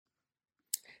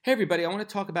Hey everybody, I want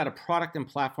to talk about a product and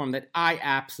platform that I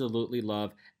absolutely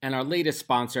love and our latest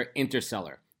sponsor,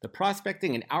 Interseller, the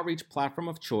prospecting and outreach platform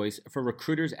of choice for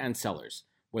recruiters and sellers.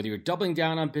 Whether you're doubling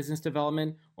down on business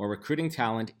development or recruiting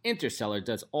talent, Interseller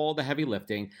does all the heavy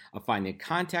lifting of finding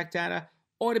contact data,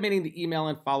 automating the email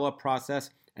and follow-up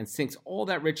process, and syncs all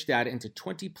that rich data into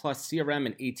 20 plus CRM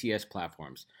and ATS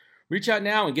platforms. Reach out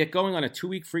now and get going on a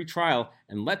 2-week free trial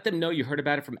and let them know you heard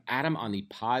about it from Adam on the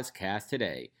podcast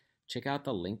today. Check out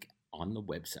the link on the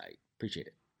website. Appreciate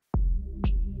it.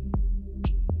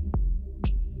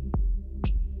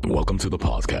 Welcome to the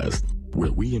podcast,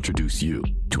 where we introduce you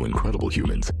to incredible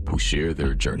humans who share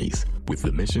their journeys with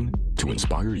the mission to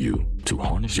inspire you to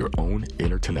harness your own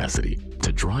inner tenacity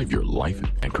to drive your life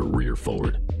and career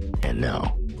forward. And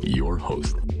now, your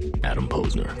host, Adam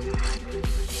Posner.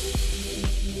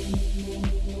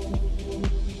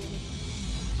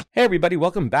 Hey everybody,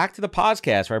 welcome back to the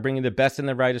podcast, where I bring you the best and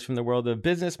the brightest from the world of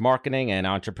business, marketing, and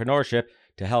entrepreneurship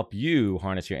to help you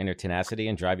harness your inner tenacity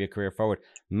and drive your career forward.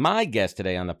 My guest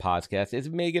today on the podcast is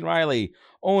Megan Reilly,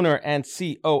 owner and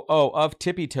COO of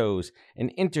Tippie Toes,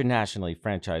 an internationally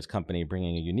franchised company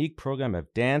bringing a unique program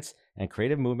of dance and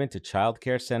creative movement to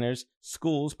childcare centers,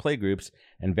 schools, playgroups,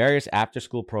 and various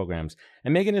after-school programs.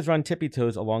 And Megan has run Tippie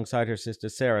Toes alongside her sister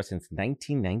Sarah since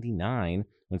 1999,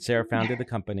 when Sarah founded the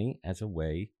company as a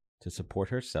way to support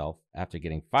herself after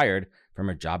getting fired from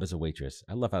her job as a waitress.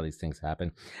 I love how these things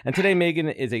happen. And today, Megan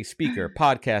is a speaker,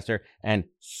 podcaster, and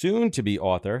soon-to-be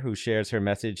author who shares her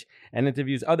message and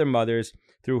interviews other mothers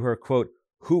through her, quote,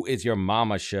 Who is Your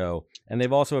Mama show. And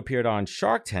they've also appeared on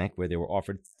Shark Tank, where they were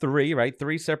offered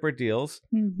three separate deals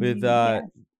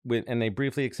and they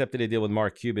briefly accepted a deal with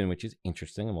Mark Cuban, which is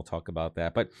interesting, and we'll talk about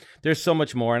that. But there's so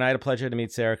much more, and I had a pleasure to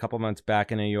meet Sarah a couple months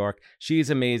back in New York. She's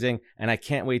amazing, and I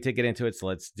can't wait to get into it, so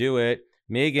let's do it.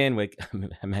 Megan,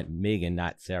 I meant Megan,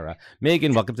 not Sarah.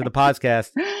 Megan, welcome to the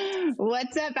podcast.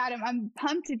 What's up, Adam? I'm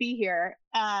pumped to be here.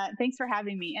 Thanks for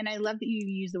having me. And I love that you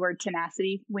use the word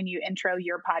tenacity when you intro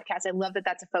your podcast. I love that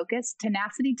that's a focus.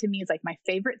 Tenacity to me is like my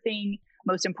favorite thing,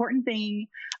 most important thing.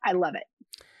 I love it.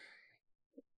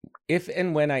 If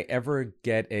and when I ever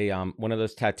get a one of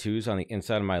those tattoos on the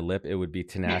inside of my lip, it would be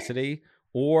tenacity.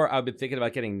 Or I've been thinking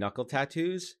about getting knuckle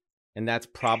tattoos, and that's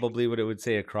probably what it would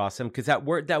say across them, because that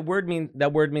word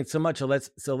means so much.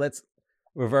 So let's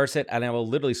reverse it, and I will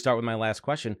literally start with my last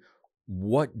question.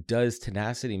 What does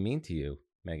tenacity mean to you,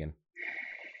 Megan?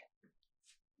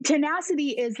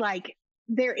 Tenacity is like,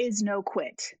 there is no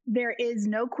quit. There is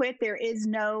no quit. There is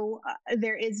no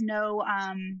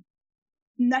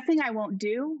nothing I won't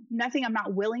do, nothing I'm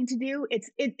not willing to do.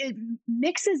 It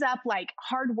mixes up like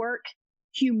hard work,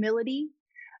 humility,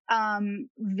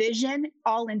 vision,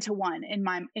 all into one, in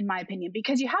my opinion,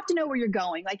 because you have to know where you're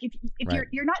going. Like if right.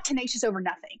 you're not tenacious over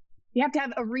nothing. You have to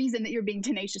have a reason that you're being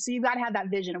tenacious. So you've got to have that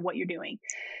vision of what you're doing.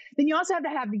 Then you also have to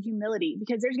have the humility,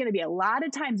 because there's going to be a lot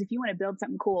of times, if you want to build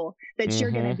something cool, that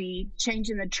you're going to be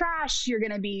changing the trash. You're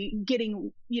going to be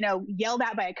getting, yelled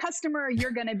at by a customer.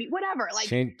 You're going to be whatever, like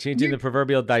changing the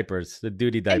proverbial diapers, the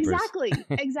duty diapers.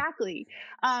 Exactly.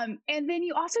 And then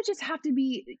you also just have to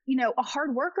be, a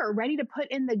hard worker, ready to put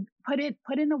in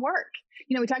the work.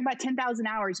 We talk about 10,000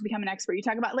 hours to become an expert. You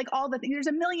talk about like all the things. There's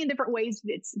a million different ways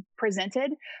it's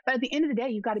presented, but at the end of the day,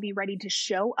 you've got to be ready to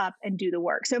show up and do the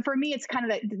work. So for me, it's kind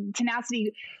of the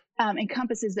tenacity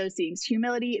encompasses those things: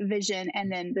 humility, vision, and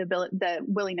then the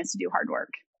willingness to do hard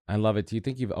work. I love it. Do you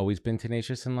think you've always been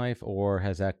tenacious in life, or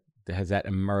has that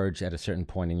emerged at a certain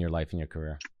point in your life and your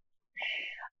career?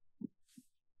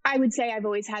 I would say I've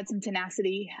always had some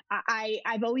tenacity.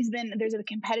 I've always been, there's a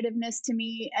competitiveness to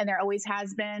me, and there always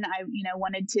has been. I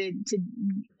wanted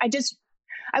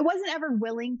I wasn't ever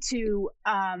willing to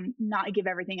not give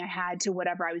everything I had to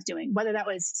whatever I was doing, whether that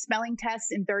was spelling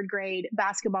tests in 3rd grade,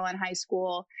 basketball in high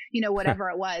school, whatever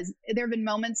it was. There have been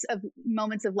moments of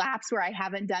lapse where I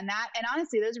haven't done that. And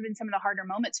honestly, those have been some of the harder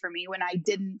moments for me when I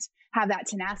didn't have that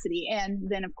tenacity. And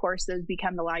then of course, those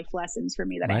become the life lessons for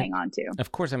me that I hang on to.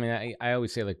 Of course. I mean, I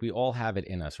always say, like, we all have it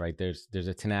in us, right? There's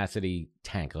a tenacity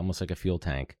tank, almost like a fuel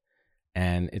tank.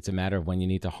 And it's a matter of when you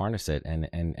need to harness it and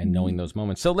knowing those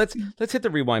moments. So let's hit the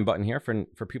rewind button here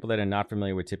for people that are not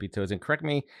familiar with Tippie Toes. And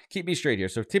keep me straight here.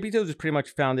 So Tippie Toes is pretty much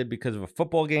founded because of a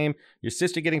football game, your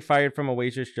sister getting fired from a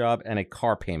waitress job, and a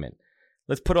car payment.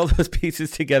 Let's put all those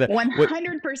pieces together.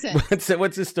 100%.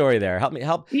 What's the story there? Help me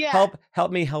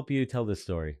help you tell this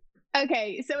story.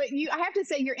 Okay, so I have to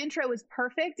say your intro was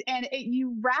perfect, and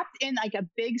you wrapped in like a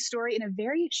big story in a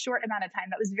very short amount of time.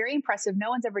 That was very impressive. No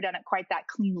one's ever done it quite that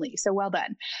cleanly, so well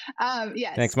done.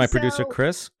 Yes. Thanks, my producer,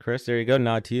 Chris. Chris, there you go.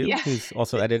 Nod to you. Yeah. He's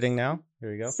also editing now.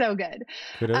 There you go. So good.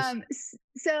 Kudos.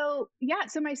 So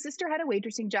my sister had a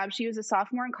waitressing job. She was a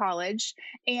sophomore in college.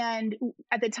 And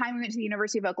at the time we went to the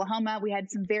University of Oklahoma, we had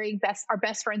our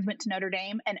best friends went to Notre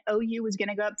Dame, and OU was going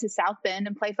to go up to South Bend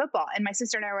and play football. And my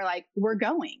sister and I were like, we're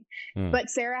going. But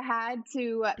Sarah had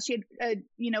to, she had,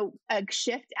 a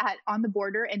shift on the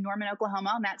border in Norman,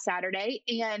 Oklahoma on that Saturday.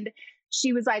 And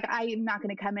she was like, I'm not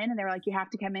going to come in. And they were like, you have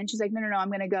to come in. She's like, no, I'm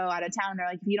going to go out of town. And they're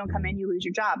like, if you don't come in, you lose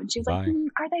your job. And she was like,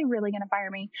 are they really going to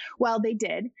fire me? Well, they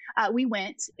did. We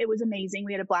went. It was amazing.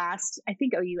 We had a blast. I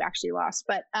think OU actually lost.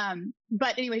 But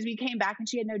anyways, we came back and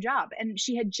she had no job. And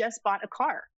she had just bought a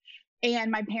car.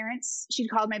 And she'd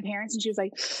called my parents and she was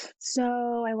like,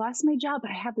 so I lost my job,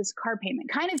 but I have this car payment,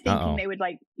 kind of thinking they would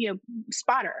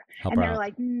spot her. Help and her they were out.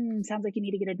 like, sounds like you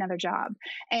need to get another job.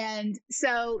 And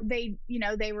so it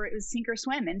was sink or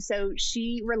swim. And so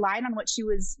she relied on what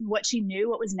she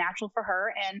knew, what was natural for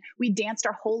her. And we danced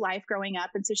our whole life growing up.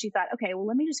 And so she thought, okay, well,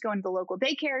 let me just go into the local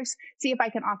daycares, see if I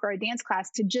can offer a dance class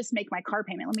to just make my car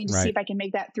payment. Let me just see if I can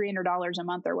make that $300 a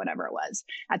month or whatever it was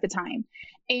at the time.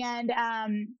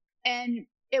 And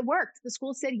it worked. The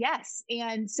school said yes.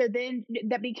 And so then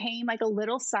that became like a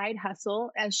little side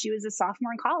hustle as she was a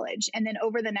sophomore in college. And then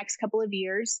over the next couple of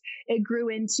years, it grew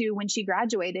into when she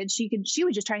graduated, she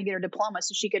was just trying to get her diploma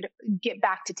so she could get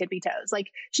back to Tippie Toes. Like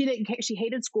she didn't care. She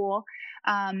hated school.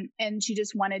 And she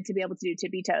just wanted to be able to do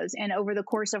Tippie Toes. And over the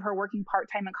course of her working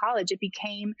part-time in college, it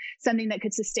became something that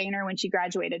could sustain her when she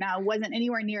graduated. Now it wasn't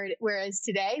anywhere near it whereas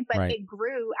today, but it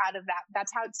grew out of that.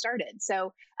 That's how it started.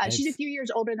 So she's a few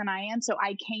years older than I am. So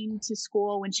I came to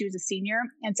school when she was a senior.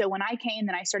 And so when I came,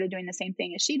 then I started doing the same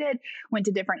thing as she did, went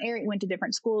to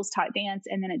different schools, taught dance.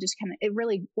 And then it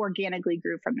really organically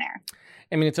grew from there.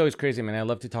 I mean, it's always crazy. I mean, I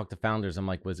love to talk to founders. I'm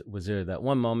like, was there that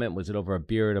one moment? Was it over a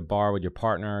beer at a bar with your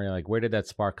partner? You're like, where did that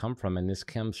spark come from? And this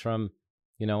comes from,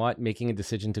 you know what, making a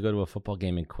decision to go to a football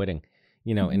game and quitting,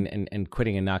 and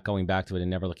quitting and not going back to it and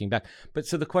never looking back. But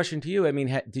so the question to you, I mean,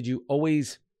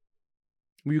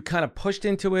 were you kind of pushed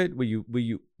into it? Were you,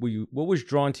 what was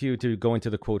drawn to you to go into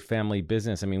the quote family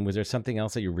business? I mean, was there something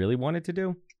else that you really wanted to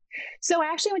do? So I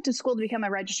actually went to school to become a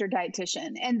registered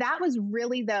dietitian. And that was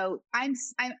really, though,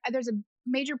 there's a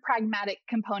major pragmatic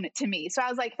component to me. So I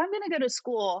was like, if I'm going to go to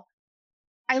school,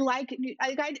 I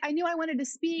knew I wanted to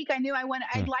speak. I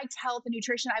liked health and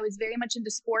nutrition. I was very much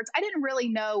into sports. I didn't really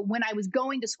know when I was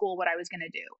going to school what I was going to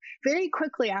do. Very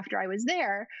quickly after I was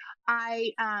there,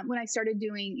 when I started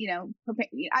doing,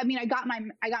 I got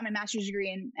my master's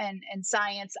degree in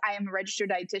science. I am a registered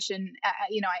dietitian.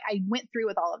 I went through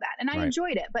with all of that and I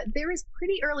enjoyed it. But there was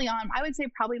pretty early on, I would say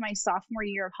probably my sophomore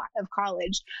year of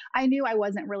college, I knew I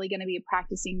wasn't really going to be a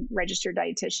practicing registered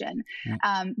dietitian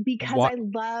because I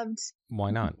loved. Why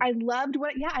not? I loved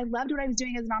what I was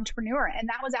doing as an entrepreneur. And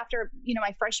that was after,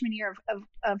 my freshman year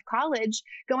of college,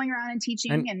 going around and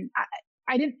teaching. And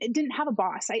I didn't have a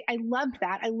boss. I loved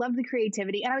that. I loved the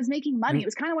creativity and I was making money. It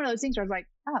was kind of one of those things where I was like,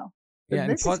 oh, yeah.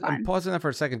 This is fun. I'm pausing that for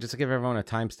a second, just to give everyone a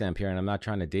timestamp here. And I'm not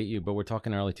trying to date you, but we're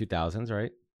talking early 2000s,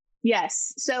 right?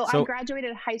 Yes. So I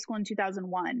graduated high school in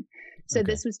 2001. So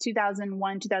this was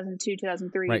 2001, 2002,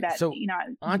 2003. Right.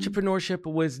 Entrepreneurship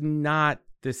was not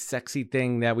this sexy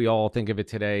thing that we all think of it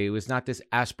today. It was not this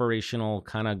aspirational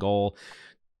kind of goal.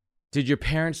 Did your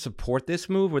parents support this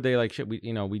move? Were they like, shit, we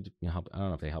help? I don't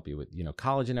know if they help you with,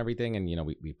 college and everything. And,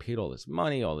 we paid all this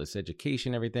money, all this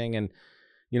education, everything. And,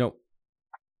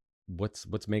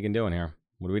 what's Megan doing here?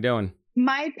 What are we doing?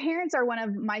 My parents are one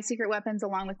of my secret weapons,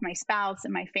 along with my spouse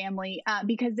and my family,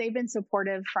 because they've been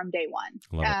supportive from day one.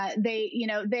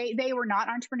 They were not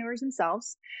entrepreneurs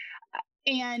themselves.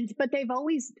 But they've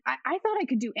always, I thought I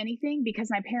could do anything because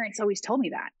my parents always told me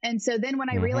that. And so then when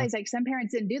I realized like some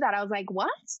parents didn't do that, I was like, what?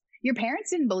 Your parents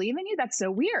didn't believe in you? That's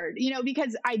so weird,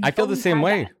 because I feel the same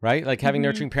way, right? Like having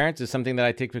nurturing parents is something that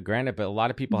I take for granted, but a lot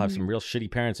of people have some real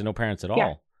shitty parents and no parents at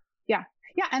all.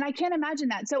 Yeah. And I can't imagine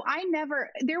that. So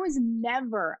there was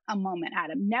never a moment,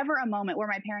 Adam, never a moment where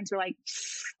my parents were like,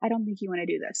 I don't think you want to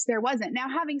do this. There wasn't. Now,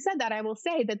 having said that, I will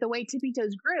say that the way Tippie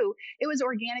Toes grew, it was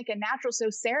organic and natural. So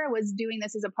Sarah was doing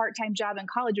this as a part-time job in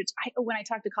college, which when I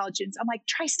talk to college students, I'm like,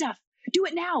 try stuff. Do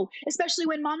it now, especially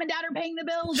when mom and dad are paying the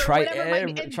bills. Try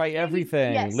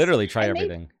everything. Yes. Literally try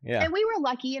everything. Yeah. And we were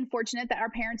lucky and fortunate that our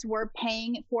parents were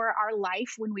paying for our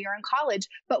life when we were in college.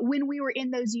 But when we were in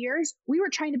those years, we were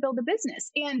trying to build a business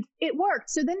and it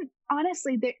worked. So then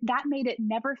honestly, that made it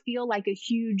never feel like a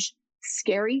huge,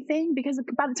 scary thing, because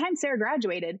by the time Sarah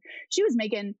graduated, she was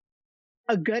making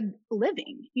a good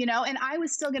living, and I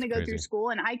was still going to go through school,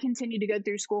 and I continued to go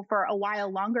through school for a while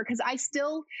longer. Cause I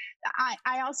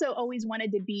also always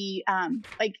wanted to be,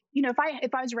 if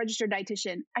I was a registered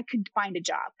dietitian, I could find a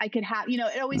job. I could have,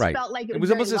 it always felt like it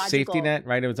was almost a safety net,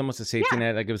 right? It was almost a safety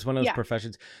net. Like it was one of those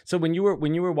professions. So when you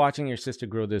were watching your sister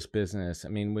grow this business, I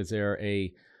mean, was there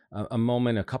a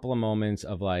moment, a couple of moments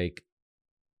of like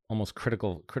almost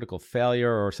critical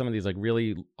failure, or some of these like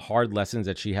really hard lessons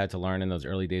that she had to learn in those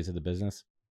early days of the business?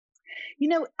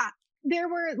 There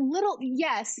were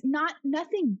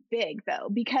nothing big though,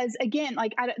 because again,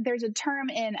 like there's a term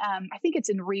in, I think it's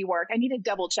in rework. I need to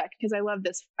double check because I love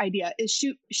this idea, is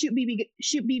shoot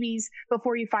BBs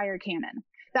before you fire a cannon.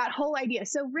 That whole idea.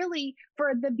 So really,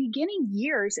 for the beginning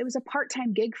years, it was a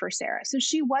part-time gig for Sarah. So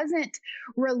she wasn't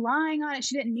relying on it.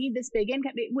 She didn't need this big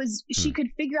income. It was, she could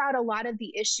figure out a lot of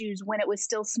the issues when it was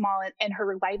still small and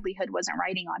her livelihood wasn't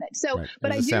riding on it. So,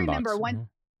 but I do remember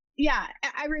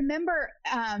I remember,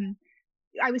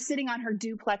 I was sitting on her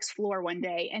duplex floor one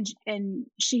day, and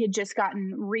she had just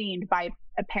gotten reamed by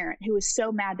a parent who was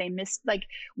so mad they missed, like,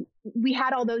 we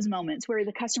had all those moments where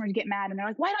the customers get mad and they're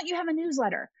like, why don't you have a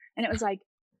newsletter? And it was like,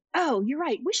 oh, you're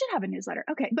right, we should have a newsletter.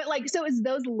 Okay. But like, so it's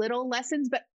those little lessons,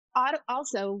 but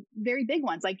also very big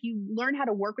ones. Like you learn how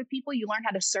to work with people, you learn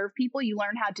how to serve people, you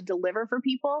learn how to deliver for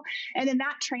people. And then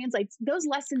that translates, those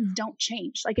lessons don't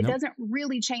change. Like it doesn't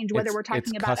really change whether we're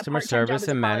talking about customer service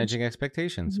and managing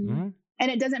expectations. Mm-hmm. Mm-hmm.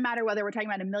 And it doesn't matter whether we're talking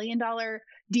about $1 million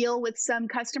deal with some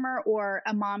customer or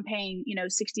a mom paying,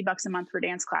 $60 a month for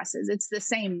dance classes. It's the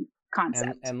same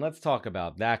concept. And let's talk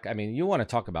about that. I mean, you want to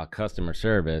talk about customer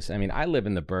service. I mean, I live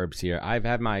in the burbs here. I've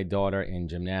had my daughter in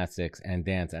gymnastics and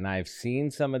dance, and I've seen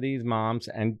some of these moms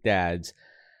and dads.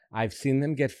 I've seen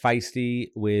them get feisty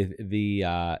with the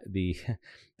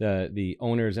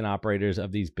owners and operators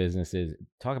of these businesses.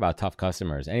 Talk about tough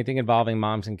customers. Anything involving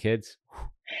moms and kids?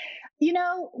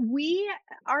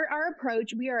 Our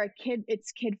approach, we are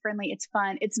it's kid friendly. It's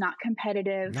fun. It's not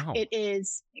competitive. No. It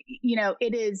is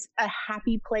a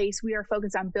happy place. We are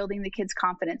focused on building the kids'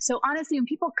 confidence. So honestly, when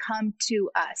people come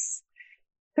to us,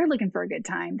 they're looking for a good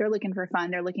time. They're looking for fun.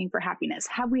 They're looking for happiness.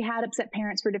 Have we had upset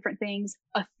parents for different things?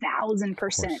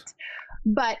 1,000%.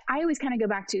 But I always kind of go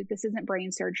back to, this isn't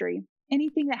brain surgery.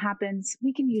 Anything that happens,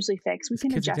 we can usually fix. We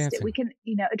can adjust it. We can,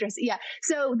 address it. Yeah.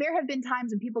 So there have been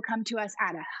times when people come to us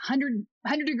at 100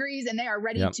 degrees and they are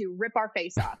ready to rip our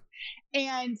face off.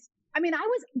 And I mean,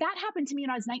 that happened to me when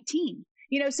I was 19.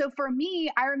 So for me,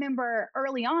 I remember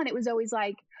early on, it was always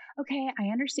like, okay, I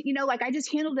understand, like I just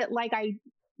handled it like I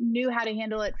knew how to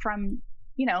handle it from,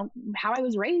 how I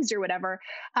was raised or whatever.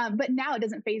 But now it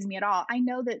doesn't faze me at all. I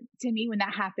know that to me, when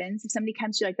that happens, if somebody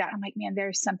comes to you like that, I'm like, man,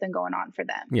 there's something going on for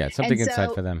them. Yeah. Something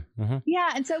inside for them. Mm-hmm.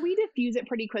 Yeah. And so we diffuse it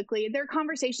pretty quickly. There are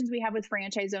conversations we have with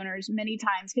franchise owners many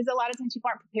times, because a lot of times people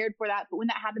aren't prepared for that. But when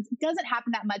that happens, it doesn't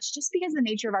happen that much, just because of the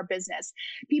nature of our business.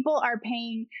 People are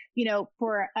paying,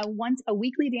 for a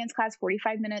weekly dance class,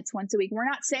 45 minutes once a week. We're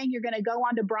not saying you're going to go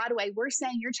on to Broadway. We're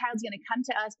saying your child's going to come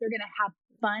to us. They're going to have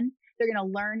fun. They're going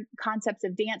to learn concepts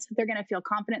of dance. They're going to feel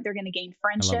confident. They're going to gain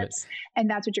friendships. And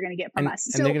that's what you're going to get from us.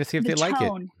 And they're going to see if they like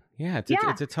it. Yeah,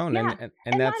 it's a tone. Yeah.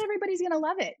 And not everybody's going to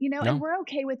love it, and we're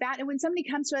okay with that. And when somebody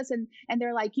comes to us and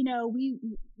they're like,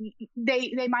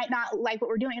 they might not like what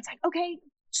we're doing, it's like, okay,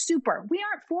 super. We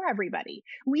aren't for everybody.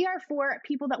 We are for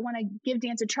people that want to give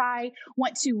dance a try,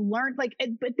 want to learn. But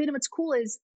then what's cool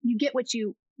is you get what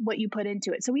you put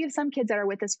into it. So we have some kids that are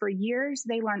with us for years.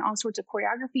 They learn all sorts of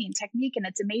choreography and technique, and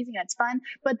it's amazing. And it's fun.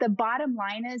 But the bottom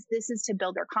line is, this is to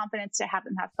build their confidence, to have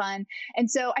them have fun. And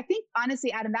so I think,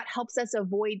 honestly, Adam, that helps us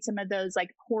avoid some of those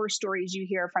like horror stories you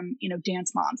hear from,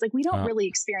 dance moms. Like we don't really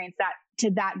experience that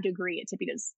to that degree. It's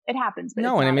because it happens. But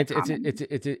no, and I mean,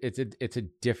 it's a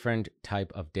different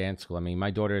type of dance school. I mean,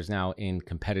 my daughter is now in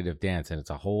competitive dance, and it's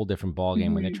a whole different ballgame.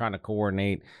 Mm-hmm. When they're trying to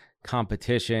coordinate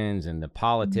competitions and the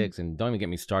politics, and don't even get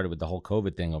me started with the whole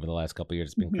COVID thing over the last couple of years.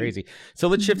 It's been crazy. So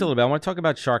let's shift a little bit. I want to talk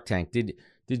about Shark Tank. Did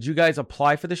you guys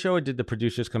apply for the show, or did the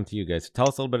producers come to you guys? Tell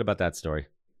us a little bit about that story.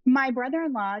 My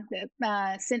brother-in-law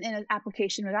sent in an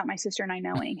application without my sister and I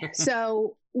knowing.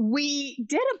 So we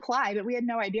did apply, but we had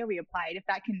no idea we applied,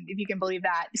 if you can believe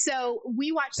that. So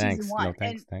we watched season 1.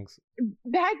 Thanks.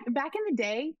 Back in the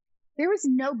day, there was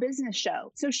no business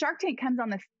show. So Shark Tank comes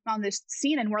on this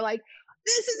scene, and we're like,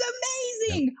 this is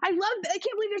amazing. Yep. I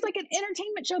can't believe there's like an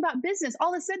entertainment show about business.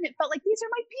 All of a sudden it felt like, these are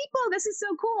my people. This is so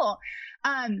cool.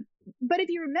 But if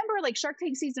you remember, like Shark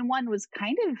Tank season 1 was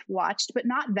kind of watched, but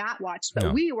not that watched,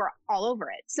 but we were all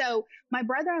over it. So my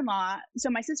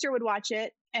my sister would watch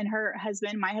it, and her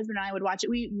husband, my husband and I would watch it.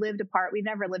 We lived apart. We've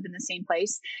never lived in the same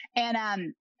place.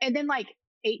 And then like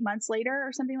 8 months later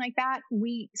or something like that,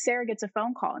 Sarah gets a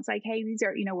phone call. It's like, hey, these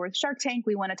are, we're with Shark Tank.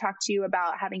 We want to talk to you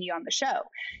about having you on the show.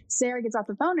 Sarah gets off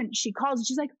the phone and she calls and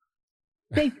she's like,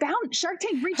 they found Shark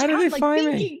Tank reached How did out, they like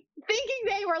find thinking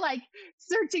they were like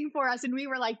searching for us. And we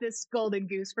were like this golden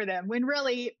goose for them, when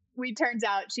really turns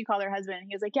out she called her husband and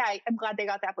he was like, yeah, I'm glad they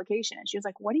got the application. And she was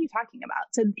like, what are you talking about?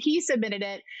 So he submitted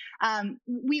it.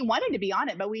 We wanted to be on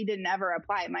it, but we didn't ever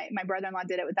apply. My brother-in-law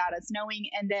did it without us knowing.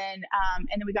 And then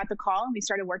we got the call and we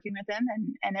started working with them,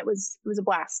 and it was a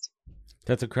blast.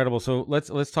 That's incredible. So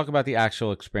let's talk about the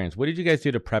actual experience. What did you guys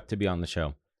do to prep to be on the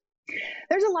show?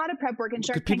 There's a lot of prep work in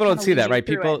Shark Tank. People don't see that, right?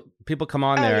 People come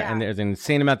on there yeah. and there's an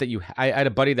insane amount that I had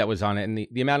a buddy that was on it, and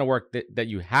the amount of work that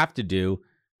you have to do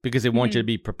because they want you to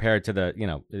be prepared to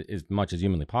as much as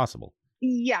humanly possible.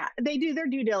 Yeah, they do their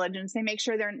due diligence. They make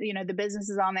sure they're, the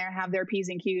businesses on there have their P's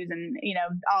and Q's and,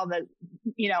 all the,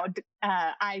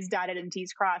 I's dotted and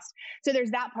T's crossed. So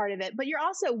there's that part of it. But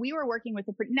we were working with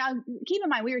now keep in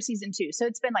mind, we were season 2, so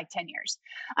it's been like 10 years.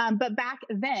 But back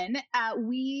then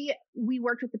we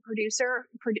worked with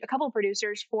a couple of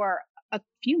producers for a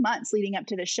few months leading up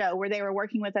to the show, where they were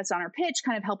working with us on our pitch,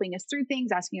 kind of helping us through things,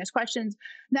 asking us questions,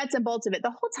 nuts and bolts of it. The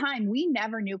whole time we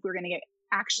never knew if we were going to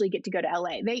actually get to go to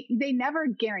LA. They never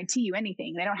guarantee you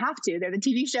anything. They don't have to. They're the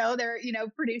TV show. They're,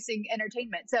 producing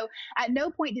entertainment. So at no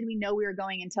point did we know we were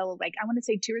going until I want to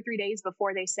say 2 or 3 days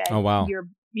before they said, oh, wow,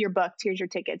 you're booked. Here's your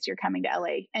tickets. You're coming to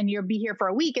LA and you'll be here for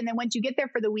a week. And then once you get there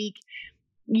for the week,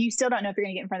 you still don't know if you're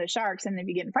going to get in front of the Sharks. And if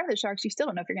you get in front of the Sharks, you still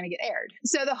don't know if you're going to get aired.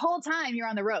 So the whole time you're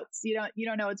on the ropes. You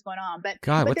don't know what's going on. But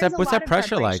God, what's that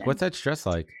pressure like? What's that stress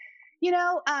like?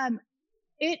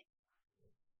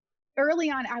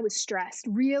 Early on, I was stressed,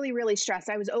 really, really stressed.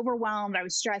 I was overwhelmed. I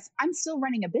was stressed. I'm still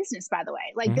running a business, by the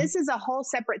way. This is a whole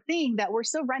separate thing that we're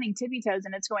still running Tippie Toes,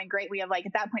 and it's going great. We have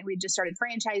at that point, we had just started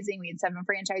franchising. We had 7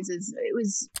 franchises.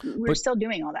 We're still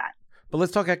doing all that. But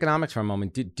let's talk economics for a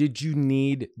moment. Did you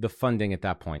need the funding at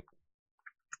that point?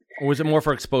 Or was it more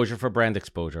for exposure, for brand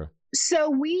exposure? So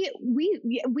we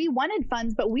wanted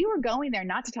funds, but we were going there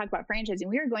not to talk about franchising.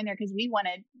 We were going there because we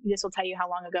wanted, this will tell you how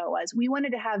long ago it was. We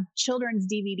wanted to have children's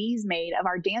DVDs made of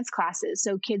our dance classes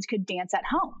so kids could dance at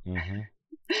home. Mm-hmm.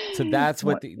 So that's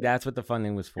what the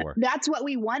funding was for. That's what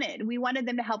we wanted. We wanted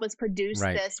them to help us produce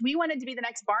this. We wanted to be the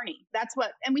next Barney.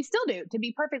 And we still do, to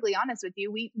be perfectly honest with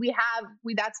you.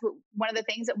 That's one of the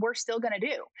things that we're still going to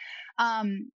do.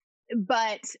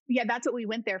 But yeah, that's what we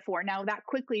went there for. Now that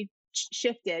quickly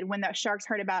shifted when the Sharks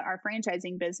heard about our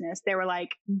franchising business. They were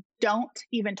like, don't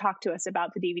even talk to us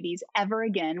about the DVDs ever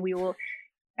again. We will.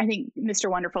 I think Mr.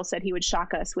 Wonderful said he would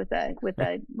shock us with a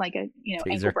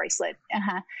ankle bracelet.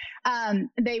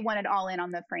 They wanted all in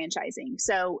on the franchising.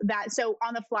 So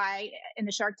on the fly in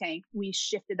the Shark Tank, we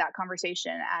shifted that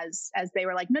conversation as they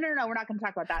were like, no, we're not going to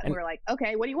talk about that. And we were like,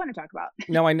 okay, what do you want to talk about?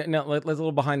 No, I know. Let's a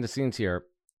little behind the scenes here.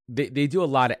 They do a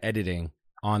lot of editing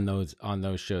on those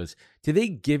shows. Do they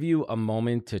give you a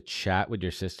moment to chat with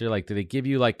your sister? Do they give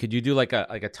you could you do a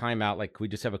timeout? Could we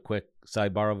just have a quick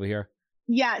sidebar over here?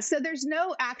 Yeah. So there's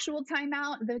no actual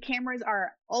timeout. The cameras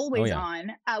are always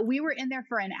on. We were in there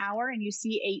for an hour and you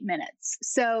see 8 minutes.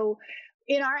 So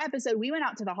in our episode, we went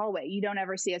out to the hallway. You don't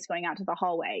ever see us going out to the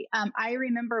hallway. I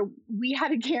remember we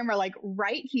had a camera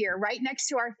right here, right next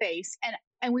to our face.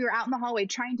 And we were out in the hallway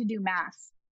trying to do math.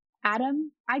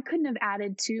 Adam, I couldn't have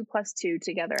added 2 + 2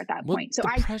 together at that point. So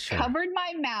I covered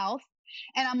my mouth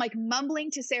and I'm mumbling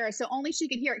to Sarah so only she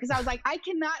could hear it. Because I was like, I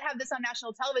cannot have this on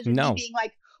national television. No. Being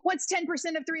what's 10%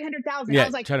 of 300,000? Yeah, I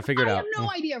was like, trying to figure it out. I have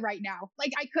no idea right now.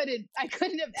 I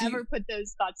couldn't have ever put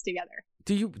those thoughts together.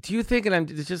 Do you think, and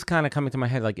it's just kind of coming to my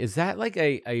head, is that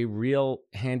a real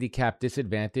handicap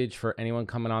disadvantage for anyone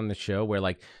coming on the show where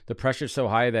the pressure's so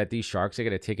high that these sharks are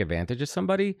going to take advantage of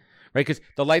somebody? Right, because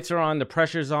the lights are on, the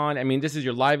pressure's on. I mean, this is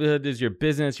your livelihood, this is your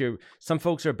business. Some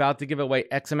folks are about to give away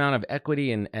X amount of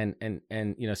equity and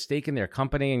stake in their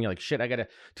company, and you're like, shit, I gotta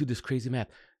do this crazy math.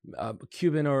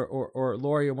 Cuban or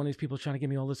Lori or one of these people trying to give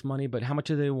me all this money, but how much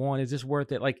do they want? Is this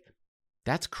worth it?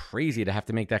 That's crazy to have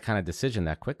to make that kind of decision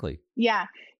that quickly. Yeah.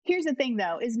 Here's the thing,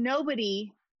 though, is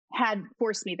nobody had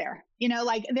forced me there.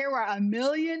 There were a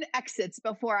million exits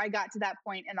before I got to that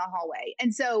point in the hallway,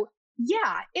 and so.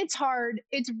 Yeah, it's hard.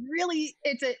 It's really,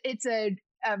 it's a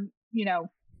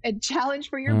challenge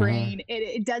for your brain.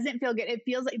 It doesn't feel good. It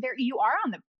feels like you are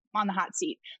on the hot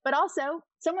seat, but also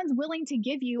someone's willing to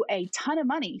give you a ton of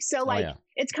money. So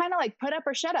it's kind of put up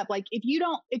or shut up.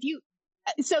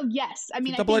 So yes, I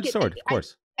mean, double-edged sword, of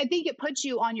course. I think it puts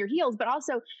you on your heels, but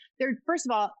also first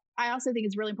of all, I also think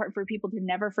it's really important for people to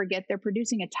never forget they're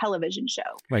producing a television show.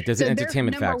 Right. There's an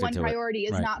entertainment their factor number to one it. priority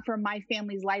is Right. not for my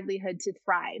family's livelihood to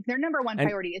thrive. Their number one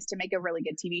priority is to make a really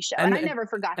good TV show. And I never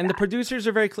forgot and that. the producers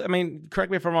are very clear. I mean, correct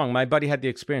me if I'm wrong. My buddy had the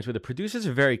experience where the producers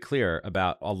are very clear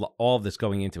about all of this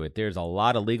going into it. There's a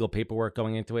lot of legal paperwork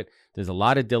going into it. There's a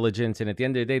lot of diligence. And at the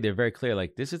end of the day, they're very clear.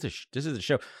 Like, this is a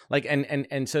show. Like,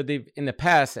 and so they've, in the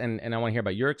past, and I want to hear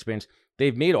about your experience,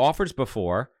 they've made offers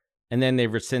before, and then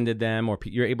they've rescinded them, or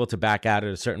you're able to back out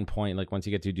at a certain point, like once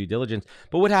you get to due diligence.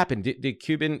 But what happened? Did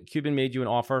Cuban made you an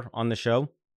offer on the show?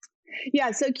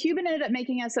 Yeah, so Cuban ended up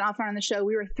making us an offer on the show.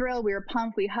 We were thrilled. We were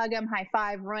pumped. We hug him, high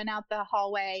five, run out the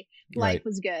hallway. Life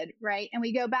was good, right? And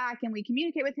we go back and we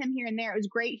communicate with him here and there. It was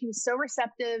great. He was so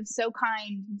receptive, so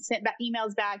kind, sent back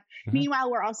emails back. Mm-hmm. Meanwhile,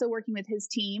 we're also working with his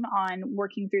team on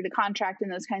working through the contract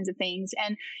and those kinds of things.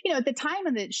 And, at the time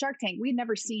of the Shark Tank, we'd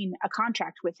never seen a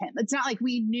contract with him. It's not like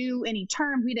we knew any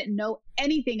terms. We didn't know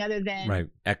anything other than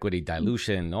equity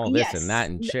dilution, all this and that,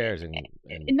 and shares and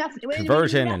nothing,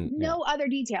 conversion, and no other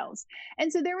details.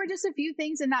 And so there were just a few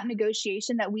things in that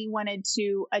negotiation that we wanted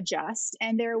to adjust.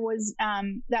 And there was,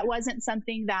 that wasn't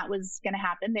something that was going to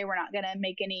happen. They were not going to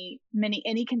make any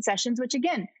concessions, which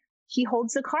again, he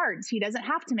holds the cards. He doesn't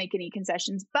have to make any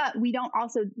concessions, but we don't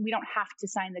have to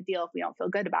sign the deal if we don't feel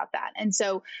good about that. And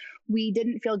so we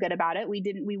didn't feel good about it. We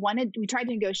tried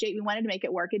to negotiate. We wanted to make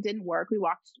it work. It didn't work. We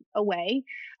walked away.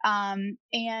 And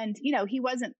he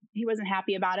wasn't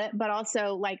happy about it, but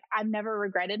also, like, I've never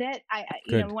regretted it.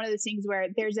 One of those things where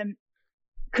there's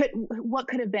what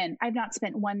could have been. I've not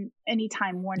spent any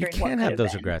time wondering what could have been. You can't have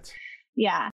those regrets.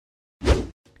 Yeah.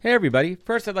 Hey everybody,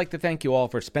 first I'd like to thank you all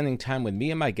for spending time with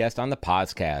me and my guest on the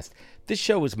podcast. This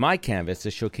show is my canvas to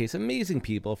showcase amazing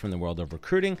people from the world of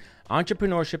recruiting,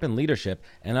 entrepreneurship, and leadership,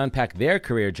 and unpack their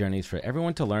career journeys for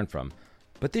everyone to learn from.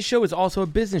 But this show is also a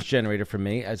business generator for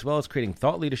me, as well as creating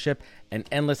thought leadership and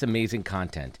endless amazing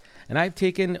content. And I've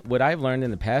taken what I've learned in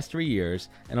the past 3 years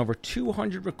and over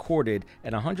 200 recorded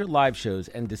and 100 live shows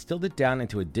and distilled it down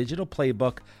into a digital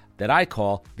playbook that I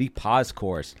call the Pause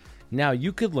Course. Now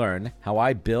you could learn how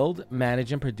I build,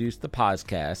 manage, and produce the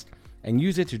podcast and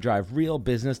use it to drive real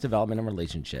business development and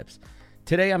relationships.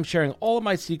 Today, I'm sharing all of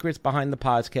my secrets behind the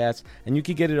podcast, and you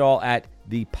can get it all at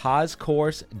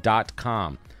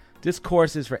thepausecourse.com. This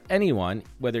course is for anyone,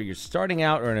 whether you're starting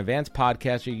out or an advanced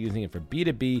podcaster using it for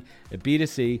B2B and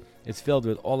B2C. It's filled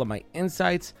with all of my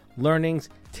insights, learnings,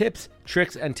 tips,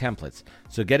 tricks, and templates.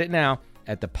 So get it now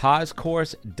at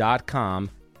thepausecourse.com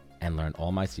and learn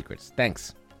all my secrets.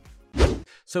 Thanks.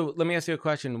 So let me ask you a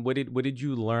question. What did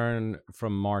you learn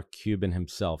from Mark Cuban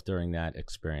himself during that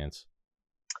experience?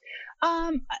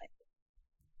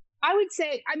 I would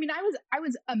say, I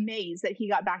was amazed that he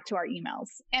got back to our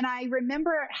emails. And I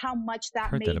remember how much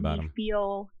that made me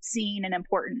feel seen and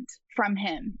important from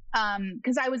him.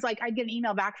 Because I was like, I'd get an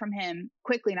email back from him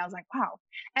quickly and I was like, wow.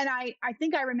 And I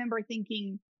think I remember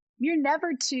thinking, you're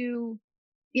never too...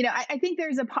 I think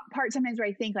there's a part sometimes where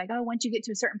I think like, oh, once you get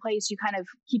to a certain place, you kind of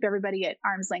keep everybody at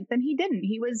arm's length. And he didn't.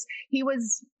 He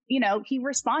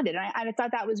responded. And I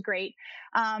thought that was great.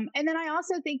 And then I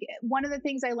also think one of the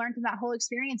things I learned from that whole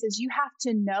experience is you have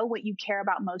to know what you care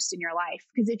about most in your life.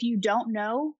 Because if you don't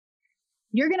know,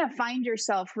 you're going to find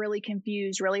yourself really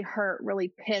confused, really hurt, really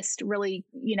pissed, really,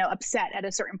 upset at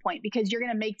a certain point, because you're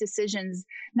going to make decisions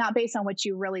not based on what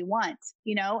you really want,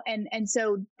 and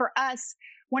so for us,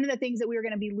 one of the things that we were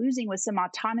going to be losing was some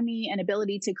autonomy and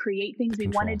ability to create things we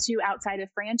wanted to outside of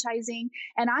franchising.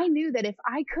 And I knew that if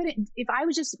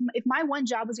my one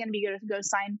job was going to be to go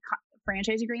sign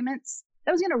franchise agreements,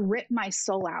 that was going to rip my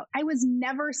soul out. I was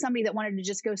never somebody that wanted to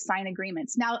just go sign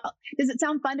agreements. Now, does it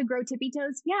sound fun to grow Tippie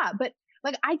Toes? Yeah, but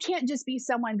like, I can't just be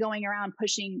someone going around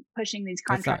pushing these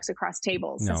contracts across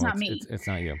tables. That's not me. It's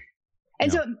not you.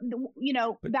 And so,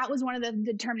 that was one of the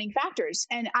determining factors.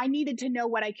 And I needed to know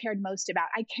what I cared most about.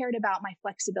 I cared about my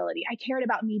flexibility. I cared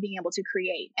about me being able to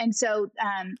create. And so,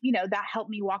 that helped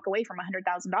me walk away from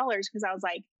 $100,000 because I was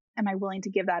like, am I willing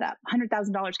to give that up?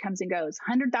 $100,000 comes and goes.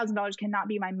 $100,000 cannot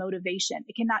be my motivation.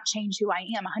 It cannot change who I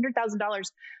am.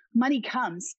 $100,000, money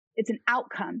comes. It's an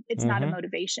outcome. It's not a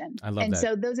motivation. I love that.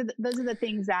 So those are the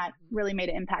things that really made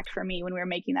an impact for me when we were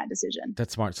making that decision.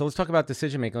 That's smart. So let's talk about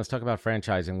decision making. Let's talk about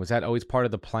franchising. Was that always part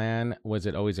of the plan? Was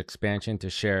it always expansion to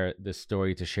share the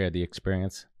story, to share the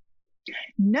experience?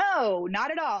 No,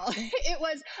 not at all. It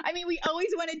was, we always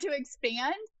wanted to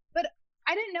expand, but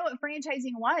I didn't know what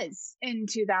franchising was in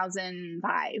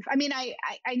 2005. I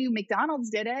knew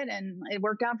McDonald's did it and it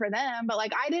worked out for them, but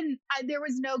there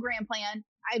was no grand plan.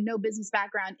 I have no business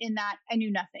background in that. I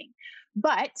knew nothing,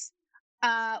 but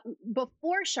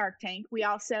Before Shark Tank, we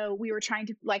were trying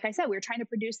to, like I said, we were trying to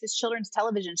produce this children's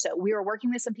television show. We were working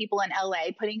with some people in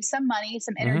LA, putting some money,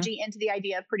 some energy into the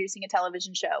idea of producing a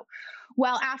television show.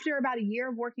 Well, after about a year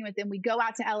of working with them, we go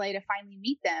out to LA to finally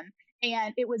meet them.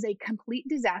 And it was a complete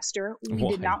disaster. We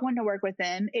did not want to work with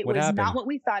them. It was not what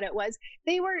we thought it was.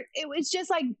 It was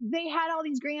just like, they had all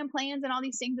these grand plans and all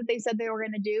these things that they said they were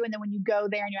going to do. And then when you go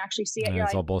there and you actually see it, you're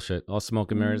it's like, all bullshit, all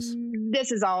smoke and mirrors.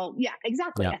 This is all, yeah,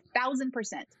 exactly.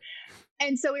 1,000%.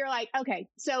 And so we were like, okay,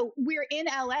 so we're in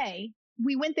LA.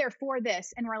 We went there for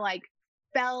this and we're like,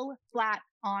 fell flat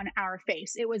on our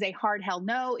face. It was a hard hell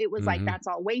no. It was like, that's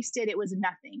all wasted. It was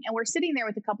nothing. And we're sitting there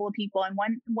with a couple of people. And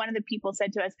one of the people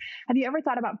said to us, have you ever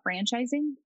thought about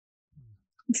franchising?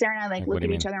 Sarah and I look at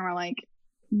each other and we're like,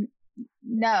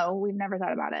 no, we've never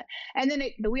thought about it. And then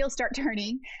the wheels start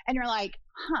turning and you're like,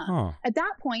 huh. At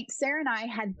that point, Sarah and I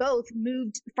had both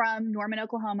moved from Norman,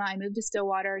 Oklahoma. I moved to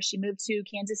Stillwater. She moved to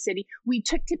Kansas City. We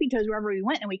took Tippie Toes wherever we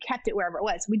went and we kept it wherever it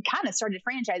was. We kind of started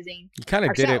franchising. You kind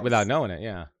of did it without knowing it.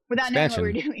 Yeah. Without knowing what we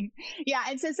were doing. Yeah.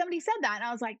 And so somebody said that and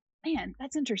I was like, man,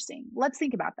 that's interesting. Let's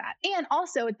think about that. And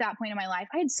also at that point in my life,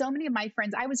 I had so many of my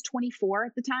friends, I was 24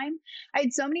 at the time. I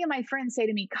had so many of my friends say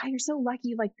to me, God, you're so lucky.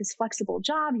 You like this flexible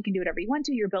job. You can do whatever you want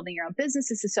to. You're building your own business.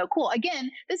 This is so cool.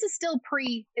 Again, this is still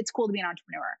it's cool to be an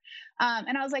entrepreneur.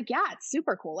 And I was like, yeah, it's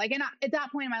super cool. Like, and at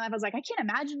that point in my life, I was like, I can't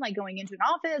imagine like going into an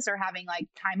office or having like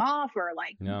time off or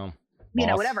like,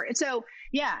 whatever. So,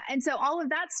 yeah. And so all of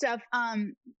that stuff,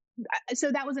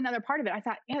 so that was another part of it. I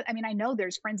thought, I know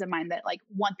there's friends of mine that like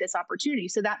want this opportunity.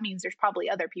 So that means there's probably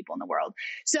other people in the world.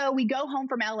 So we go home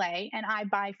from LA and I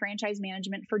buy Franchise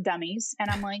Management for Dummies. And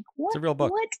I'm like, what? It's a real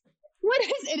book. What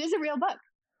is, it is a real book.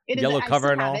 Yellow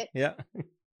cover and all. Yeah.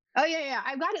 Oh yeah.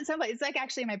 I've got it someplace. It's like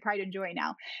actually my pride and joy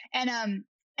now. And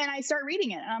I start reading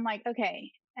it and I'm like,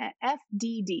 okay,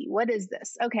 FDD, what is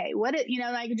this? Okay,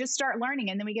 I could just start learning,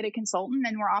 and then we get a consultant,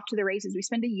 and we're off to the races. We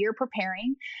spend a year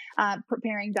preparing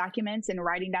documents and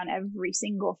writing down every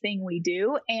single thing we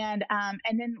do, and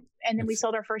then we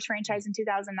sold our first franchise in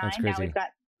 2009. Now we've got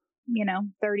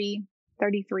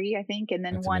 33, I think, and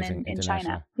then one in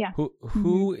China. Yeah.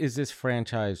 Who is this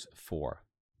franchise for?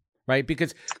 Right,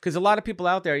 because a lot of people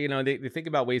out there, they think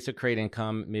about ways to create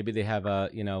income. Maybe they have a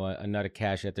nut of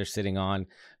cash that they're sitting on,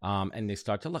 and they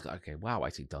start to look. Okay, wow, I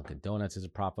see Dunkin' Donuts is a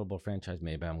profitable franchise.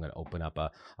 Maybe I'm going to open up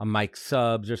a Mike's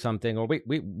Subs or something. Or wait,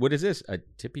 what is this? A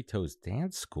Tippie Toes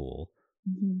dance school?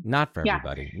 Not for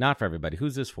everybody. Not for everybody.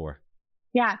 Who's this for?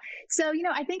 Yeah, so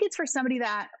I think it's for somebody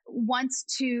that wants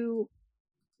to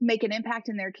make an impact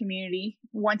in their community,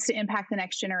 wants to impact the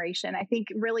next generation. I think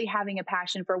really having a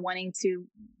passion for wanting to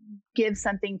give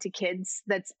something to kids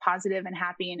that's positive and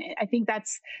happy. And I think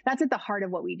that's at the heart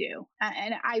of what we do.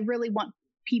 And I really want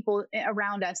people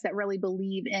around us that really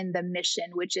believe in the mission,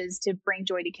 which is to bring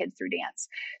joy to kids through dance.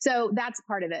 So that's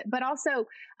part of it. But also,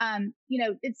 if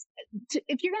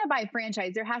you're going to buy a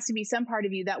franchise, there has to be some part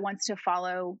of you that wants to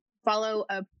follow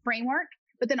a framework,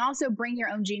 but then also bring your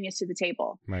own genius to the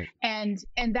table. Right. And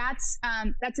that's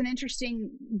an interesting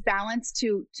balance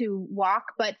to walk,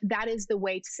 but that is the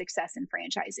way to success in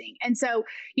franchising. And so,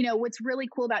 what's really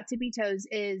cool about Tippie Toes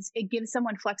is it gives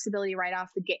someone flexibility right out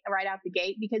the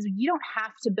gate, because you don't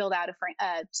have to build out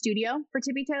a studio for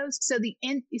Tippie Toes. So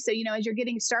as you're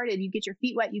getting started, you get your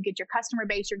feet wet, you get your customer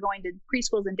base, you're going to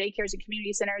preschools and daycares and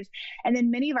community centers. And then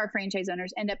many of our franchise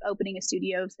owners end up opening a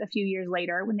studio a few years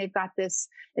later when they've got this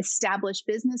established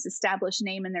business, established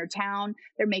name in their town.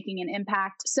 They're making an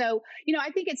impact. So, I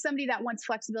think it's somebody that wants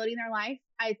flexibility in their life.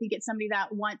 I think it's somebody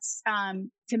that wants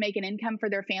to make an income for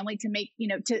their family, to make,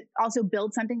 to also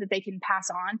build something that they can pass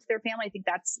on to their family. I think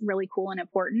that's really cool and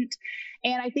important.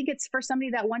 And I think it's for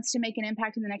somebody that wants to make an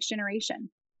impact in the next generation.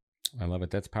 I love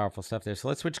it. That's powerful stuff there. So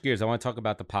let's switch gears. I want to talk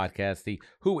about the podcast, the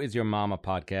Who Is Your Mama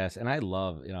podcast. And I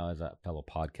love, as a fellow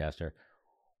podcaster,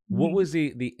 what was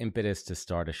the impetus to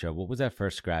start a show? What was that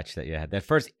first scratch that you had, that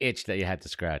first itch that you had to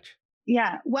scratch?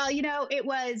 Yeah. Well, it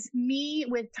was me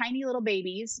with tiny little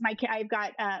babies. I've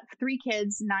got 3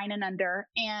 kids, 9 and under.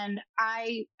 And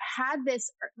I had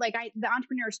this, the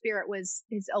entrepreneur spirit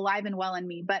is alive and well in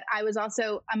me, but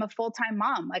I'm a full-time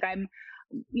mom. Like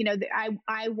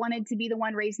I wanted to be the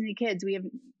one raising the kids. We have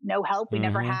no help. We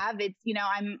never have. It's,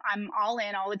 I'm all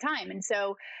in all the time. And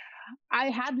so I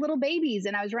had little babies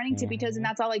and I was running Tippie Toes and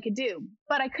that's all I could do.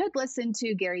 But I could listen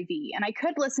to Gary Vee and I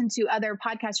could listen to other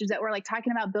podcasters that were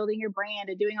talking about building your brand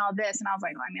and doing all this. And I was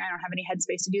like, I don't have any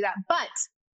headspace to do that. But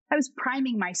I was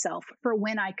priming myself for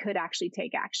when I could actually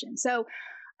take action. So,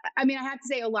 I have to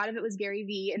say a lot of it was Gary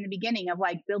Vee in the beginning of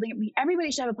building. Everybody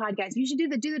should have a podcast. You should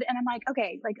do it. And I'm like,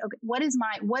 okay, what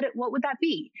would that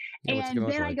be? Yeah,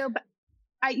 and then I go back.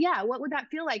 what would that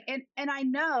feel like? And I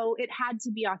know it had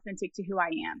to be authentic to who I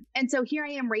am. And so here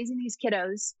I am raising these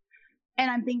kiddos, and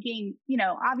I'm thinking,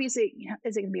 obviously,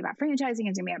 is it going to be about franchising? Is it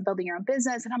going to be about building your own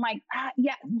business? And I'm like,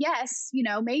 yes,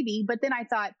 maybe. But then I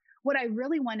thought, what I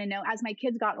really want to know as my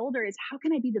kids got older is how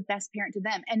can I be the best parent to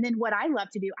them? And then what I love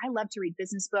to do, I love to read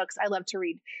business books. I love to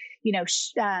read,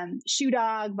 Shoe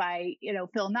Dog by,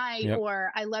 Phil Knight, Yep.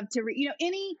 or I love to read,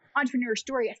 any entrepreneur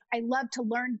story. I love to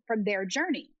learn from their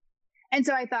journey. And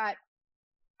so I thought,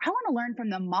 I want to learn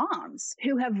from the moms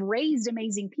who have raised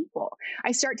amazing people.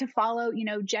 I start to follow,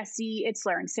 Jesse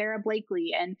Itzler and Sarah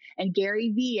Blakely and Gary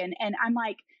Vee. And I'm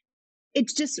like,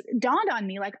 it's just dawned on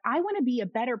me, like, I want to be a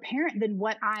better parent than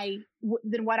what I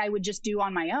would just do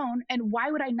on my own. And why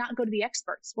would I not go to the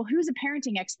experts? Well, who's a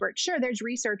parenting expert? Sure, there's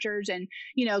researchers and,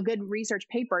 good research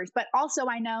papers, but also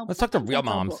I know. Let's talk to real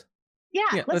moms.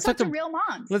 Yeah, let's talk to real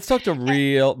moms. Let's talk to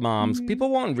real moms. Mm-hmm. People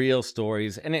want real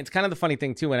stories, and it's kind of the funny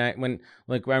thing too. I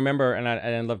remember, and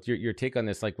I loved your take on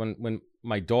this. Like when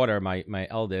my daughter, my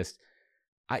eldest,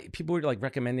 people were like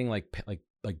recommending like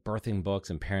birthing books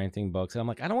and parenting books, and I'm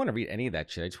like, I don't want to read any of that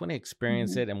shit. I just want to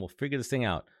experience it, and we'll figure this thing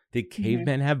out. Did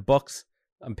cavemen have books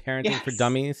on parenting for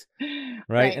dummies?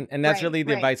 Right. And that's really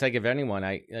the advice I give anyone.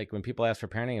 I like when people ask for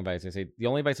parenting advice, I say, the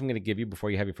only advice I'm going to give you before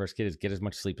you have your first kid is get as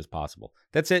much sleep as possible.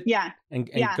 That's it. Yeah. And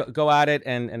go at it.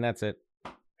 And that's it.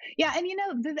 Yeah. And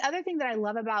the other thing that I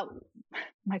love about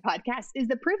my podcast is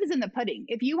the proof is in the pudding.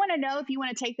 If you want to know, if you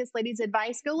want to take this lady's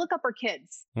advice, go look up her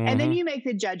kids and then you make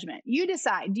the judgment. You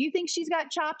decide, do you think she's got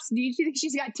chops? Do you think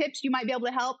she's got tips you might be able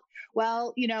to help?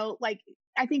 Well,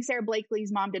 I think Sarah Blakely's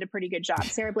mom did a pretty good job.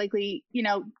 Sarah Blakely,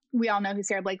 we all know who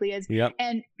Sarah Blakely is. Yep.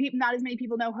 And not as many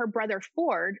people know her brother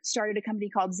Ford started a company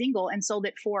called Zingle and sold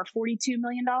it for $42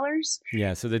 million.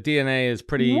 Yeah. So the DNA is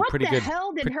pretty good. What the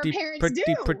hell did her parents do?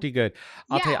 Pretty good.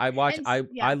 I'll tell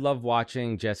you, I love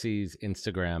watching Jesse's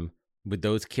Instagram with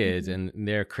those kids and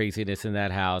their craziness in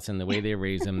that house and the way they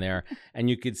raise them there. And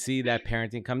you could see that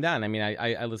parenting come down. I mean,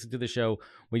 I listened to the show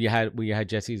where you had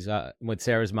Jesse's, with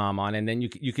Sarah's mom on, and then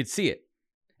you could see it.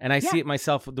 And I see it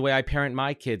myself, the way I parent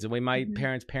my kids, the way my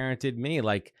parents parented me.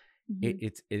 Like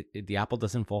the apple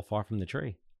doesn't fall far from the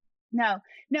tree. No.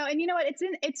 And you know what?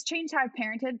 It's changed how I've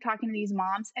parented, talking to these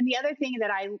moms. And the other thing that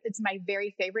it's my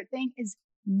very favorite thing is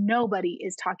nobody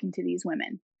is talking to these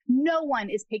women. No one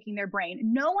is picking their brain.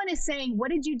 No one is saying, what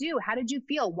did you do? How did you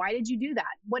feel? Why did you do that?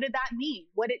 What did that mean?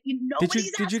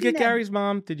 Did you get Gary's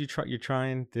mom? Did you try? You're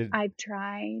trying? I've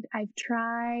tried.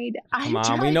 Come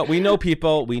on, we know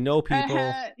people.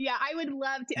 Yeah, I would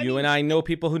love to. And I know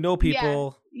people who know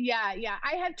people. Yeah.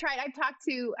 I have tried. I've talked.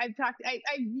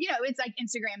 It's like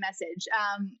Instagram message.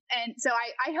 And so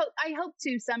I hope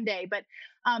to someday, but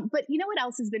you know what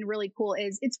else has been really cool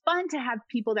is it's fun to have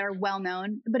people that are well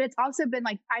known, but it's also been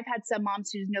like, I've had some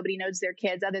moms who nobody knows their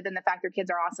kids other than the fact their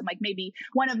kids are awesome. Like maybe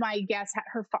one of my guests,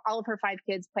 all of her 5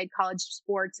 kids played college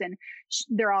sports and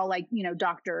they're all like,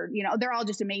 doctor, they're all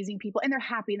just amazing people and they're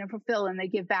happy and they're fulfilled and they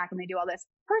give back and they do all this.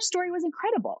 Her story was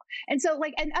incredible. And so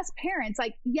and us parents,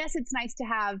 like, yes, it's nice to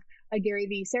have a Gary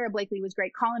Vee. Sarah Blakely was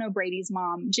great. Colin O'Brady's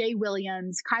mom, Jay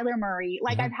Williams, Kyler Murray.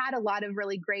 Like I've had a lot of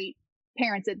really great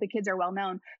parents that the kids are well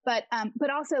known, but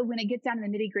also when it gets down to the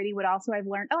nitty gritty, what also I've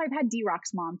learned, I've had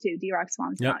D-Rock's mom too. D-Rock's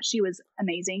mom's mom, she was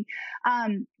amazing.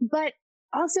 But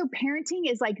also parenting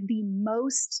is like the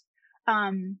most,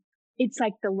 it's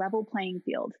like the level playing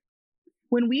field.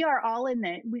 When we are all in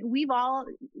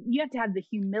you have to have the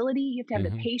humility, you have to have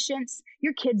the patience.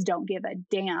 Your kids don't give a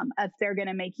damn if they're going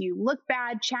to make you look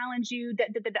bad, challenge you.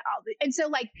 And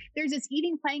so there's this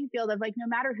eating playing field of like, no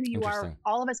matter who you are,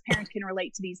 all of us parents can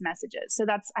relate to these messages. So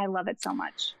I love it so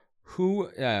much.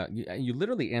 You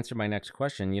literally answered my next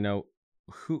question.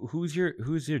 Who's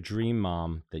your dream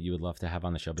mom that you would love to have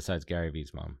on the show besides Gary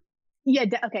Vee's mom? Yeah.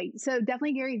 Okay. So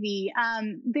definitely Gary Vee.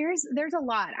 There's a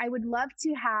lot. I would love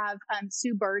to have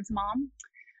Sue Bird's mom.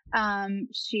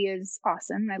 She is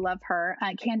awesome. I love her.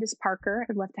 Candace Parker.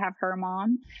 I'd love to have her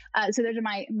mom. So those are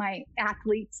my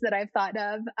athletes that I've thought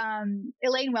of.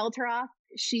 Elaine Welteroth.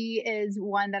 She is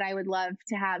one that I would love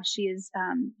to have. She is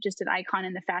just an icon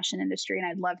in the fashion industry, and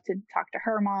I'd love to talk to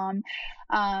her mom.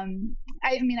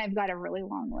 I've got a really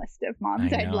long list of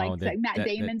moms. I'd like Matt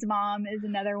Damon's mom is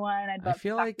another one. I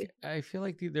feel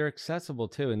like they're accessible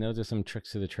too, and those are some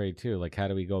tricks to the trade too. Like, how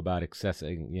do we go about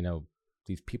accessing,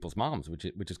 these people's moms, which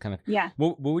is kind of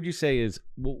What would you say is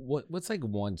what's like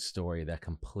one story that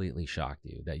completely shocked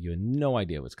you that you had no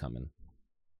idea was coming?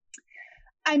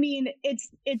 I mean, it's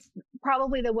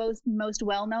probably the most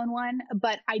well-known one,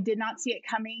 but I did not see it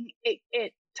coming.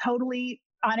 It totally,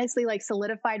 honestly,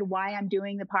 solidified why I'm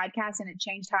doing the podcast, and it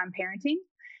changed how I'm parenting.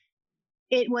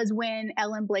 It was when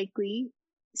Ellen Blakely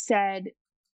said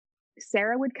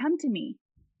Sarah would come to me.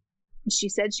 She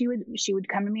said she would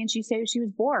come to me and she'd say she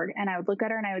was bored. And I would look at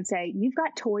her and I would say, you've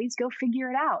got toys, go figure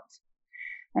it out.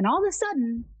 And all of a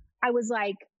sudden I was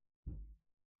like,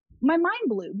 my mind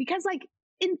blew, because like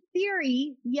in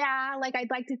theory, yeah, like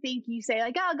I'd like to think you say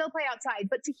like, oh, go play outside.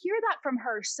 But to hear that from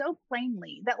her so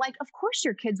plainly, that like, of course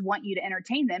your kids want you to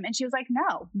entertain them. And she was like,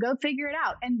 no, go figure it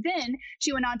out. And then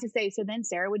she went on to say, so then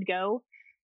Sarah would go,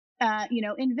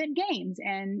 invent games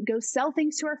and go sell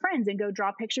things to her friends and go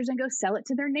draw pictures and go sell it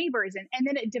to their neighbors. And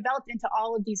then it developed into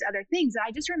all of these other things. And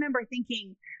I just remember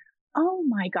thinking, oh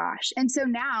my gosh. And so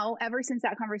now, ever since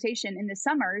that conversation in the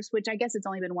summers, which I guess it's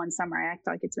only been one summer, I act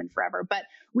like it's been forever, but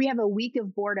we have a week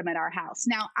of boredom at our house.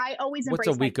 Now, I always embrace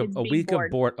What's a week my of kids a being week bored.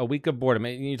 of bored a week of boredom?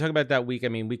 And you talk about that week. I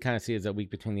mean, we kind of see it as a week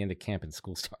between the end of camp and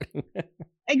school starting.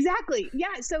 Exactly.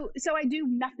 Yeah. So I do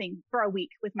nothing for a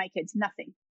week with my kids.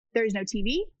 Nothing. There's no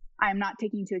TV. I am not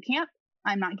taking you to a camp.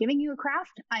 I'm not giving you a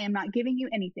craft. I am not giving you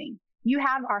anything. You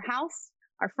have our house,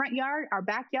 our front yard, our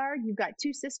backyard. You've got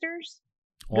 2 sisters.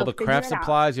 All the craft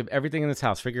supplies, you have everything in this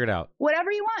house. Figure it out.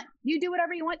 Whatever you want. You do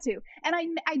whatever you want to. And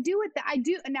I do it.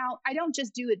 Now, I don't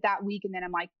just do it that week and then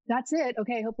I'm like, that's it.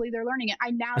 Okay. Hopefully they're learning it.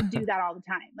 I now do that all the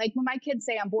time. Like when my kids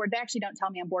say I'm bored, they actually don't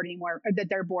tell me I'm bored anymore, or that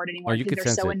they're bored anymore, because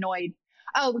they're so annoyed.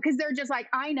 Oh, because they're just like,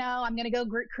 I know I'm going to go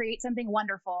create something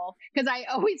wonderful. Because I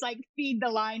always like feed the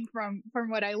line from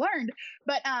what I learned.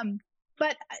 But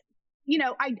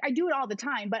I do it all the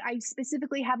time, but I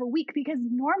specifically have a week, because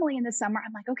normally in the summer,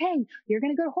 I'm like, okay, you're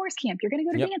going to go to horse camp. You're going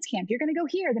to go to dance camp. You're going to go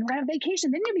here. Then we're going to have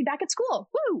vacation. Then you'll be back at school.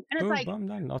 Woo. And it's like, I'm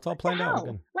done. It's all planned out.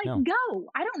 Go,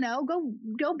 I don't know,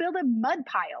 go build a mud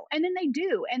pile. And then they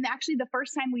do. And actually the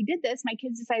first time we did this, my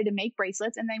kids decided to make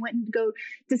bracelets and they went and go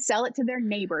to sell it to their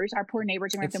neighbors. Our poor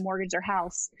neighbors are going to have to mortgage their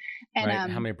house. And right.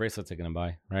 How many bracelets are they going to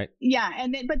buy? Right. Yeah.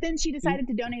 But then she decided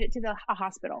to donate it to a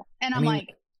hospital. And I'm like,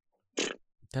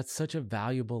 that's such a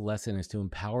valuable lesson, is to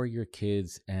empower your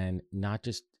kids and not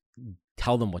just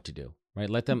tell them what to do, right?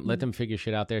 Let them figure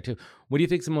shit out there too. What do you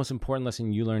think is the most important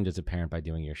lesson you learned as a parent by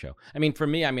doing your show? I mean, for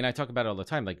me, I talk about it all the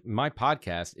time. Like my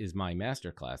podcast is my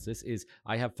masterclass.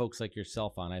 I have folks like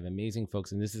yourself on. I have amazing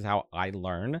folks, and this is how I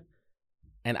learn.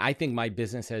 And I think my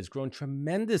business has grown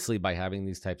tremendously by having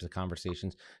these types of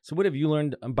conversations. So what have you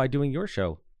learned by doing your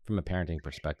show from a parenting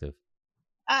perspective?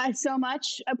 So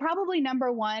much. Probably number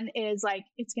one is like,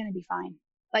 it's going to be fine.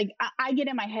 Like I get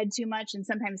in my head too much and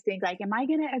sometimes think like,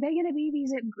 are they going to be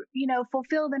these,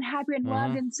 fulfilled and happy and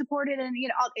loved and supported? And,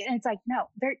 and it's like, no,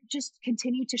 they're just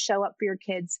continue to show up for your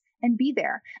kids and be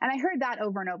there. And I heard that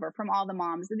over and over from all the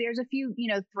moms. There's a few,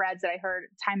 threads that I heard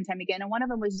time and time again. And one of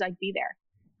them was just like, be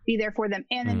there for them.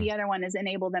 And then the other one is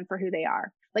enable them for who they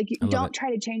are. Like don't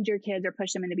try to change your kids or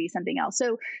push them into be something else.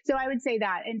 So I would say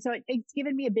that. And so it's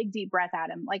given me a big, deep breath,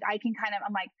 Adam. Like I can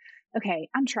I'm like, okay,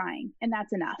 I'm trying, and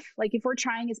that's enough. Like if we're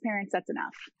trying as parents, that's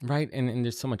enough. Right. And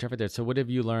there's so much effort there. So what have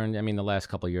you learned? I mean, the last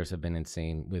couple of years have been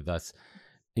insane with us.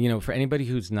 For anybody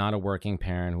who's not a working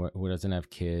parent, who doesn't have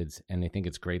kids, and they think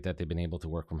it's great that they've been able to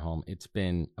work from home, it's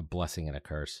been a blessing and a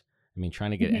curse. I mean,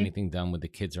 trying to get anything done with the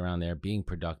kids around there, being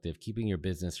productive, keeping your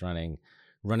business running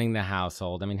the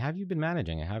household. I mean, have you been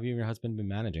managing it? Have you and your husband been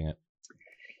managing it?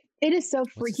 It is so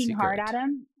freaking hard,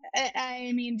 Adam.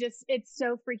 I mean, it's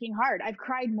so freaking hard. I've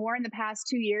cried more in the past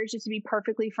 2 years, just to be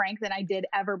perfectly frank, than I did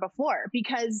ever before,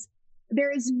 because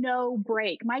there is no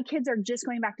break. My kids are just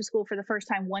going back to school for the first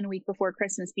time 1 week before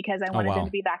Christmas, because I wanted them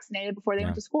to be vaccinated before they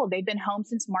went to school. They've been home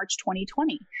since March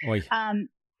 2020.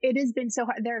 It has been so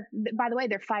hard. By the way,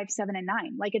 they're 5, 7, and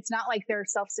 9. Like, it's not like they're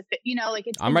self-sufficient, like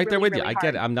it's. I'm right there with you. Really I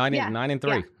get it. I'm 9 and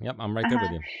 3. Yeah. Yep. I'm right there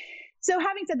with you. So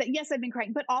having said that, yes, I've been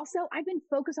crying, but also I've been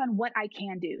focused on what I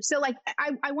can do. So like,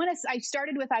 I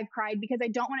started with I've cried because I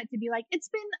don't want it to be like, it's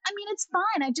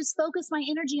fine. I just focus my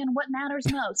energy on what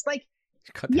matters most. Like,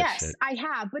 yes, I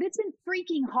have, but it's been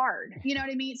freaking hard. You know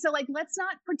what I mean? So like, let's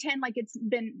not pretend like it's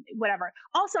been whatever.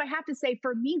 Also, I have to say,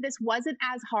 for me, this wasn't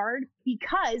as hard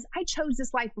because I chose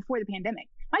this life before the pandemic.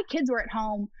 My kids were at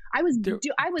home.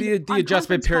 The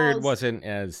adjustment period wasn't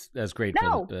as great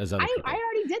as other people.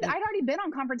 I'd already been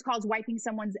on conference calls wiping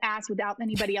someone's ass without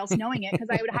anybody else knowing it, because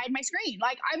I would hide my screen.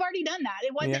 Like, I've already done that.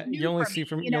 It wasn't new you only for see me,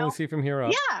 from you only see from here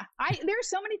up. Yeah, there's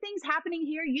so many things happening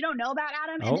here you don't know about,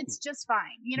 Adam, and it's just fine.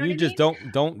 You know, you what I just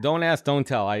mean? don't ask, don't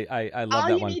tell. I love all that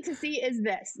one. All you need to see is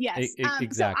this. Yes,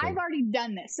 exactly. So I've already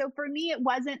done this. So for me, it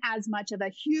wasn't as much of a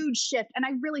huge shift, and I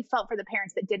really felt for the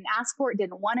parents that didn't ask for it,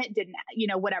 didn't want it, didn't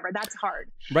whatever. That's hard.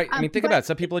 Right. Right. I mean, think about it.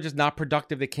 Some people are just not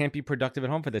productive. They can't be productive at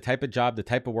home for the type of job, the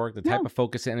type of work, the type of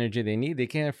focus and energy they need. They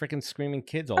can't have freaking screaming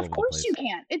kids all over the place. Of course you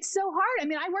can't. It's so hard. I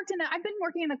mean, I've been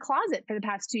working in a closet for the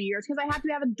past 2 years because I have to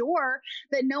have a door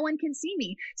that no one can see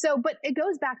me. So, but it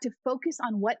goes back to focus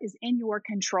on what is in your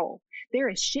control. There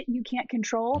is shit you can't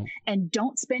control, and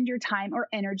don't spend your time or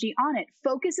energy on it.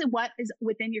 Focus on what is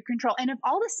within your control. And if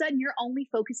all of a sudden you're only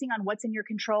focusing on what's in your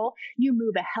control, you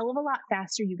move a hell of a lot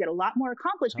faster. You get a lot more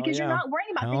accomplished because you're not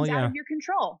worrying about things out of your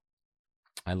control.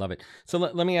 I love it. So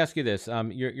let me ask you this.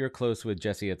 You're close with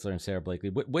Jesse Itzler and Sarah Blakely.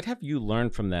 What have you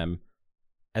learned from them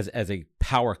as a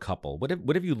power couple? What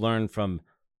have you learned from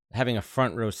having a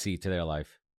front row seat to their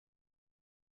life?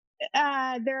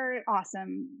 They're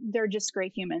awesome. They're just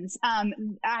great humans.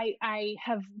 I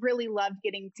have really loved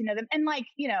getting to know them. And like,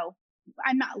 you know,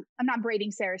 I'm not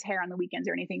braiding Sarah's hair on the weekends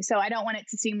or anything. So I don't want it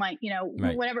to seem like, you know,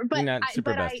 whatever, but I have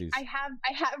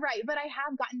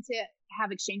gotten to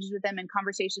have exchanges with them and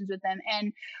conversations with them.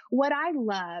 And what I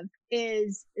love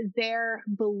is their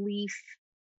belief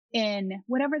in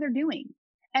whatever they're doing.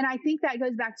 And I think that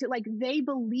goes back to like, they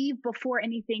believe before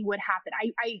anything would happen.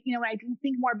 I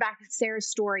think more back to Sarah's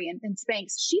story and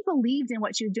Spanx. She believed in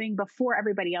what she was doing before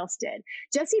everybody else did.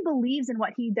 Jesse believes in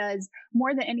what he does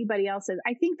more than anybody else does.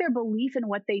 I think their belief in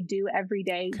what they do every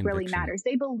day really matters.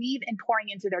 They believe in pouring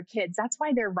into their kids. That's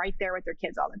why they're right there with their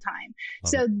kids all the time.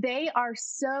 So they are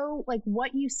so like,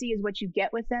 what you see is what you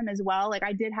get with them as well. Like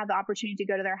I did have the opportunity to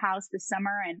go to their house this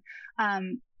summer,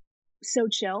 and so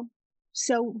chill.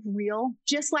 So real,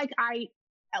 just like I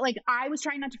was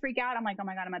trying not to freak out. I'm like, oh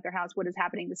my God, I'm at their house. What is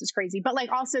happening? This is crazy. But like,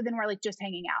 also then we're like just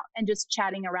hanging out and just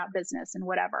chatting about business and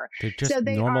whatever. They're just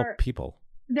normal people.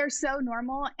 They're so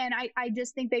normal. And I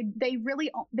just think they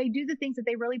do the things that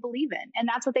they really believe in. And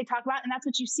that's what they talk about. And that's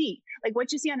what you see. Like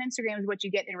what you see on Instagram is what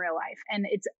you get in real life. And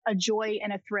it's a joy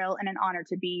and a thrill and an honor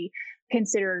to be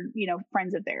considered, you know,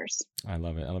 friends of theirs. I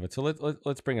love it. So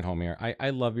let's bring it home here. I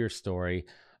love your story.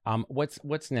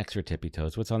 What's next for Tippie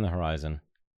Toes? What's on the horizon?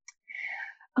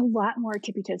 A lot more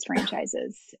Tippie Toes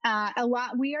franchises. A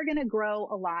lot. We are going to grow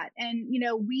a lot. And, you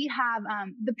know, we have,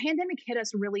 the pandemic hit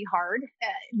us really hard.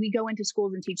 We go into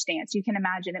schools and teach dance. You can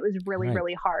imagine it was really,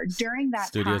 really hard during that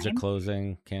Studios time. Are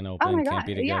closing, can't open, oh my can't God.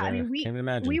 be together. Yeah, I mean, can't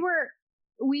imagine.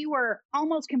 We were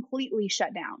almost completely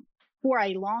shut down for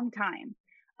a long time.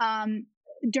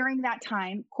 During that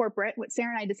time, corporate, what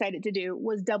Sarah and I decided to do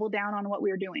was double down on what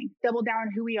we were doing, double down on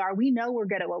who we are. We know we're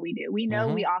good at what we do. We know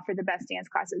we offer the best dance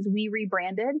classes. We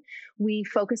rebranded, we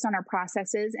focused on our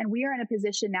processes, and we are in a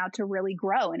position now to really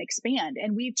grow and expand.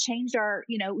 And we've changed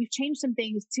we've changed some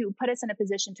things to put us in a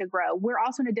position to grow. We're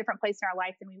also in a different place in our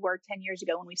life than we were 10 years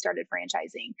ago when we started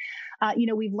franchising.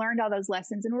 We've learned all those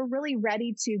lessons, and we're really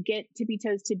ready to get Tippie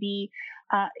Toes to be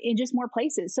in just more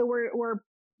places. So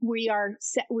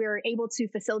we're able to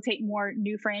facilitate more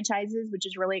new franchises, which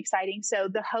is really exciting. So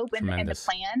the hope and the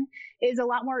plan is a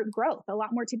lot more growth, a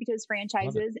lot more Tippie Toes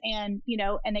franchises, and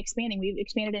expanding. We've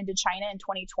expanded into China in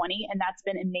 2020, and that's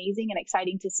been amazing and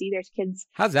exciting to see. There's kids.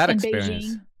 How's that in experience?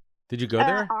 Beijing. Did you go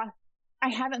there? I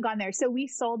haven't gone there. So we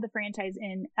sold the franchise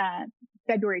in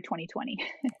February 2020.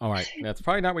 All right. That's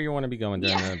probably not where you want to be going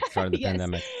during the start of the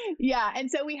pandemic. Yeah. And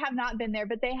so we have not been there,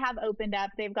 but they have opened up.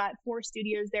 They've got 4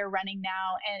 studios they're running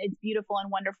now, and it's beautiful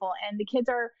and wonderful. And the kids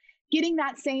are getting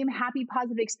that same happy,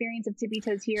 positive experience of Tippie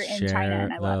Toes here in China.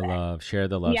 And I love it. Share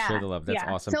the love. Share the love. That's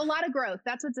awesome. So a lot of growth.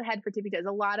 That's what's ahead for Tippie Toes.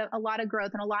 A lot of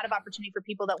growth and a lot of opportunity for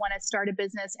people that want to start a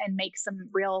business and make some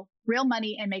real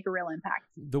money and make a real impact.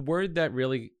 The word that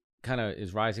really kind of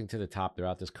is rising to the top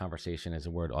throughout this conversation is the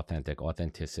word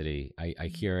authenticity. I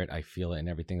hear it, I feel it in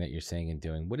everything that you're saying and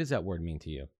doing. What does that word mean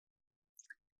to you?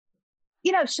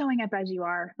 Showing up as you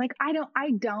are. Like, I don't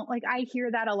like, I hear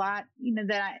that a lot,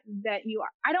 that you are.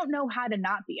 I don't know how to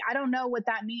not be. I don't know what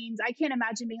that means. I can't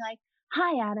imagine being like,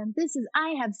 hi, Adam, I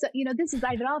have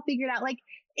it all figured out. Like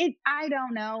I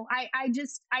don't know. I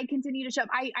continue to show up.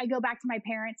 I go back to my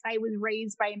parents. I was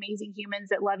raised by amazing humans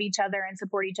that love each other and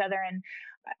support each other. And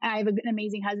I have an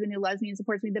amazing husband who loves me and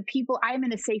supports me. I'm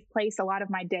in a safe place a lot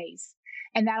of my days,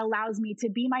 and that allows me to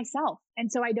be myself.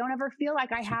 And so I don't ever feel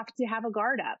like I have to have a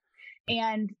guard up.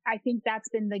 And I think that's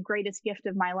been the greatest gift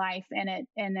of my life, and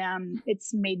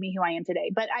it's made me who I am today.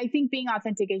 But I think being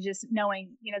authentic is just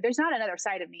knowing, there's not another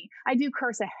side of me. I do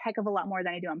curse a heck of a lot more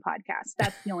than I do on podcasts.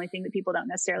 That's the only thing that people don't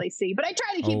necessarily see. But I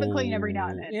try to keep it clean every now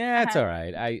and then. Yeah, it's all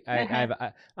right. I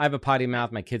have a potty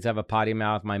mouth. My kids have a potty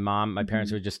mouth. My parents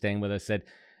who were just staying with us said,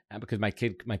 because my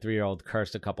 3-year-old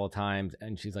cursed a couple of times,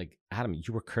 and she's like, Adam,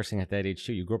 you were cursing at that age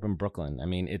too. You grew up in Brooklyn. I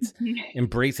mean, it's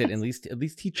embrace it. At least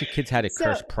teach your kids how to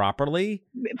curse properly.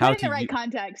 Put it in the right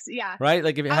context. Yeah. Right.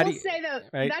 Like I will say though,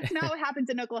 right? That's not what happens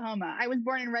in Oklahoma. I was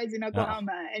born and raised in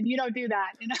Oklahoma, and you don't do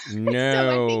that.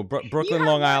 No, so Brooklyn,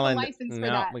 Long Island.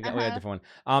 No, we got a different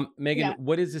one. Megan,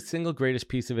 what is the single greatest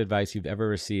piece of advice you've ever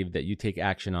received that you take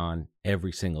action on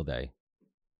every single day?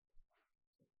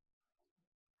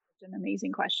 An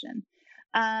amazing question.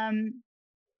 I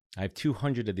have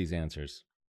 200 of these answers.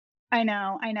 I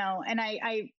know. And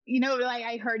I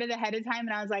heard it ahead of time, and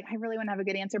I was like, I really want to have a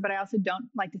good answer, but I also don't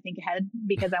like to think ahead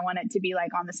because I want it to be like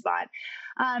on the spot.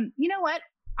 You know what?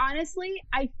 Honestly,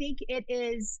 I think it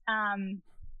is,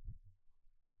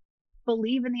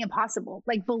 believe in the impossible,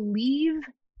 like believe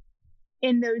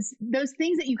in those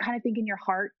things that you kind of think in your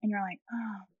heart and you're like,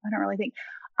 oh, I don't really think.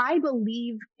 I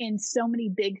believe in so many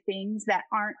big things that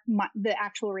aren't the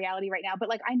actual reality right now, but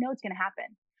like, I know it's going to happen.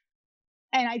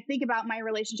 And I think about my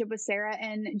relationship with Sarah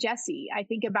and Jesse. I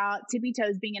think about Tippie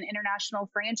Toes being an international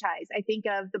franchise. I think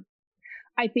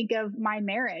of my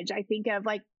marriage. I think of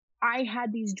like, I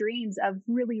had these dreams of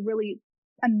really, really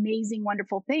amazing,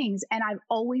 wonderful things. And I've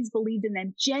always believed in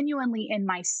them genuinely in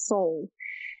my soul.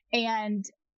 And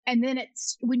then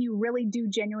it's when you really do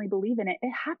genuinely believe in it,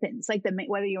 it happens. Like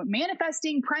whether you're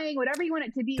manifesting, praying, whatever you want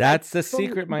it to be. That's like, the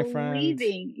secret, my friend.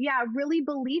 Believing. Yeah, really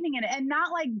believing in it. And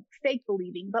not like fake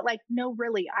believing, but like, no,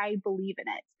 really, I believe in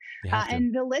it.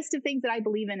 And the list of things that I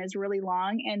believe in is really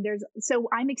long. And so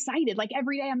I'm excited. Like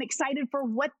every day I'm excited for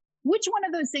which one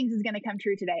of those things is going to come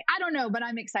true today. I don't know, but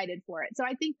I'm excited for it. So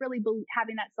I think really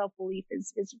having that self-belief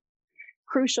is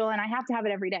crucial. And I have to have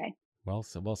it every day. Well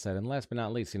said. And last but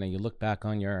not least, you look back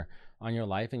on your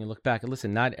life and you look back and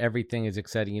listen, not everything is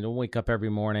exciting. You don't wake up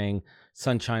every morning,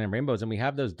 sunshine and rainbows. And we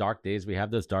have those dark days. We have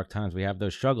those dark times. We have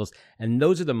those struggles. And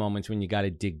those are the moments when you got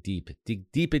to dig deep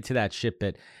into that shit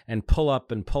bit and pull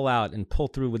up and pull out and pull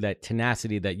through with that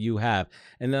tenacity that you have.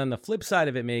 And then on the flip side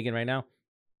of it, Megan, right now,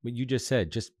 what you just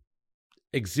said, just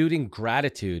exuding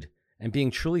gratitude and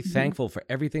being truly thankful for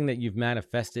everything that you've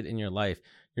manifested in your life,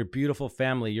 your beautiful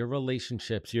family, your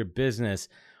relationships, your business.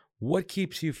 What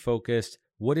keeps you focused?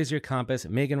 What is your compass?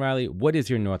 Megan Reilly, what is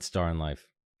your North Star in life?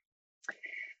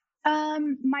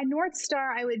 My North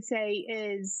Star, I would say,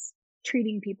 is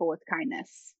treating people with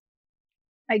kindness.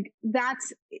 Like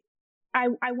I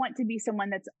want to be someone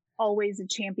that's always a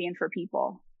champion for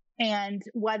people. And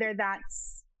whether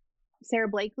that's Sarah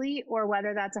Blakely or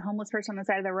whether that's a homeless person on the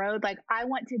side of the road, like I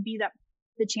want to be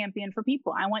the champion for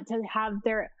people. I want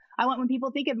when people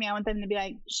think of me, I want them to be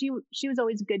like, she was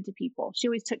always good to people. She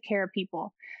always took care of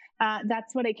people.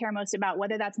 That's what I care most about,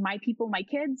 whether that's my people, my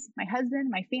kids, my husband,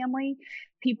 my family,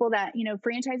 people that,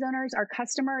 franchise owners, our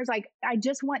customers. Like, I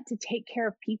just want to take care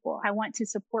of people. I want to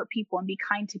support people and be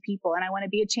kind to people. And I want to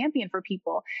be a champion for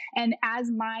people. And as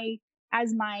my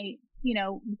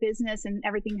business and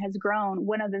everything has grown,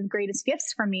 one of the greatest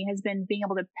gifts for me has been being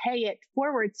able to pay it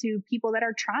forward to people that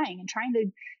are trying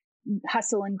to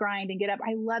hustle and grind and get up.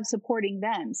 I love supporting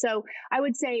them. So I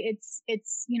would say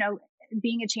it's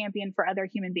being a champion for other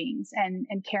human beings and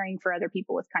caring for other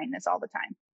people with kindness all the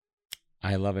time.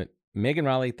 I love it. Megan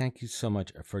Reilly, thank you so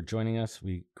much for joining us.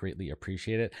 We greatly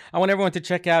appreciate it. I want everyone to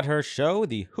check out her show,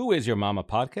 the Who Is Your Mama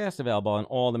podcast, available on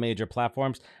all the major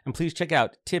platforms. And please check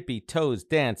out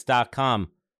TippieToesDance.com.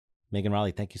 Megan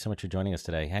Reilly, thank you so much for joining us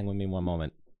today. Hang with me one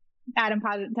moment. Adam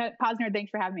Posner,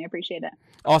 thanks for having me. I appreciate it.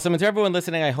 Awesome. And to everyone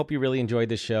listening, I hope you really enjoyed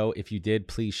this show. If you did,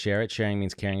 please share it. Sharing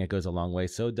means caring. It goes a long way.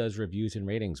 So does reviews and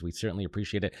ratings. We certainly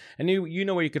appreciate it. And you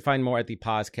know where you could find more at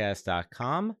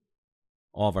thepodcast.com,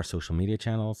 all of our social media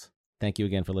channels. Thank you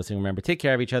again for listening. Remember, take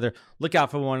care of each other, look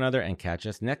out for one another, and catch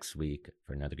us next week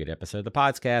for another good episode of the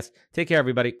podcast. Take care,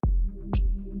 everybody.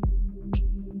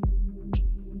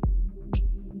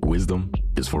 Wisdom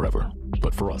is forever,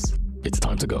 but for us, it's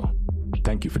time to go.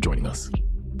 Thank you for joining us.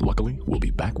 Luckily, we'll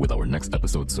be back with our next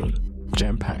episode soon,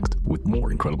 jam-packed with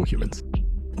more incredible humans.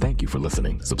 Thank you for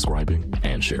listening, subscribing,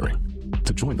 and sharing.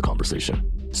 To join the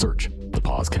conversation, search the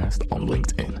podcast on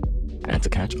LinkedIn. And to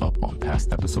catch up on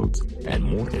past episodes and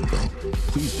more info,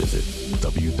 please visit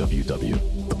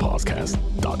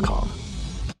www.thepodcast.com.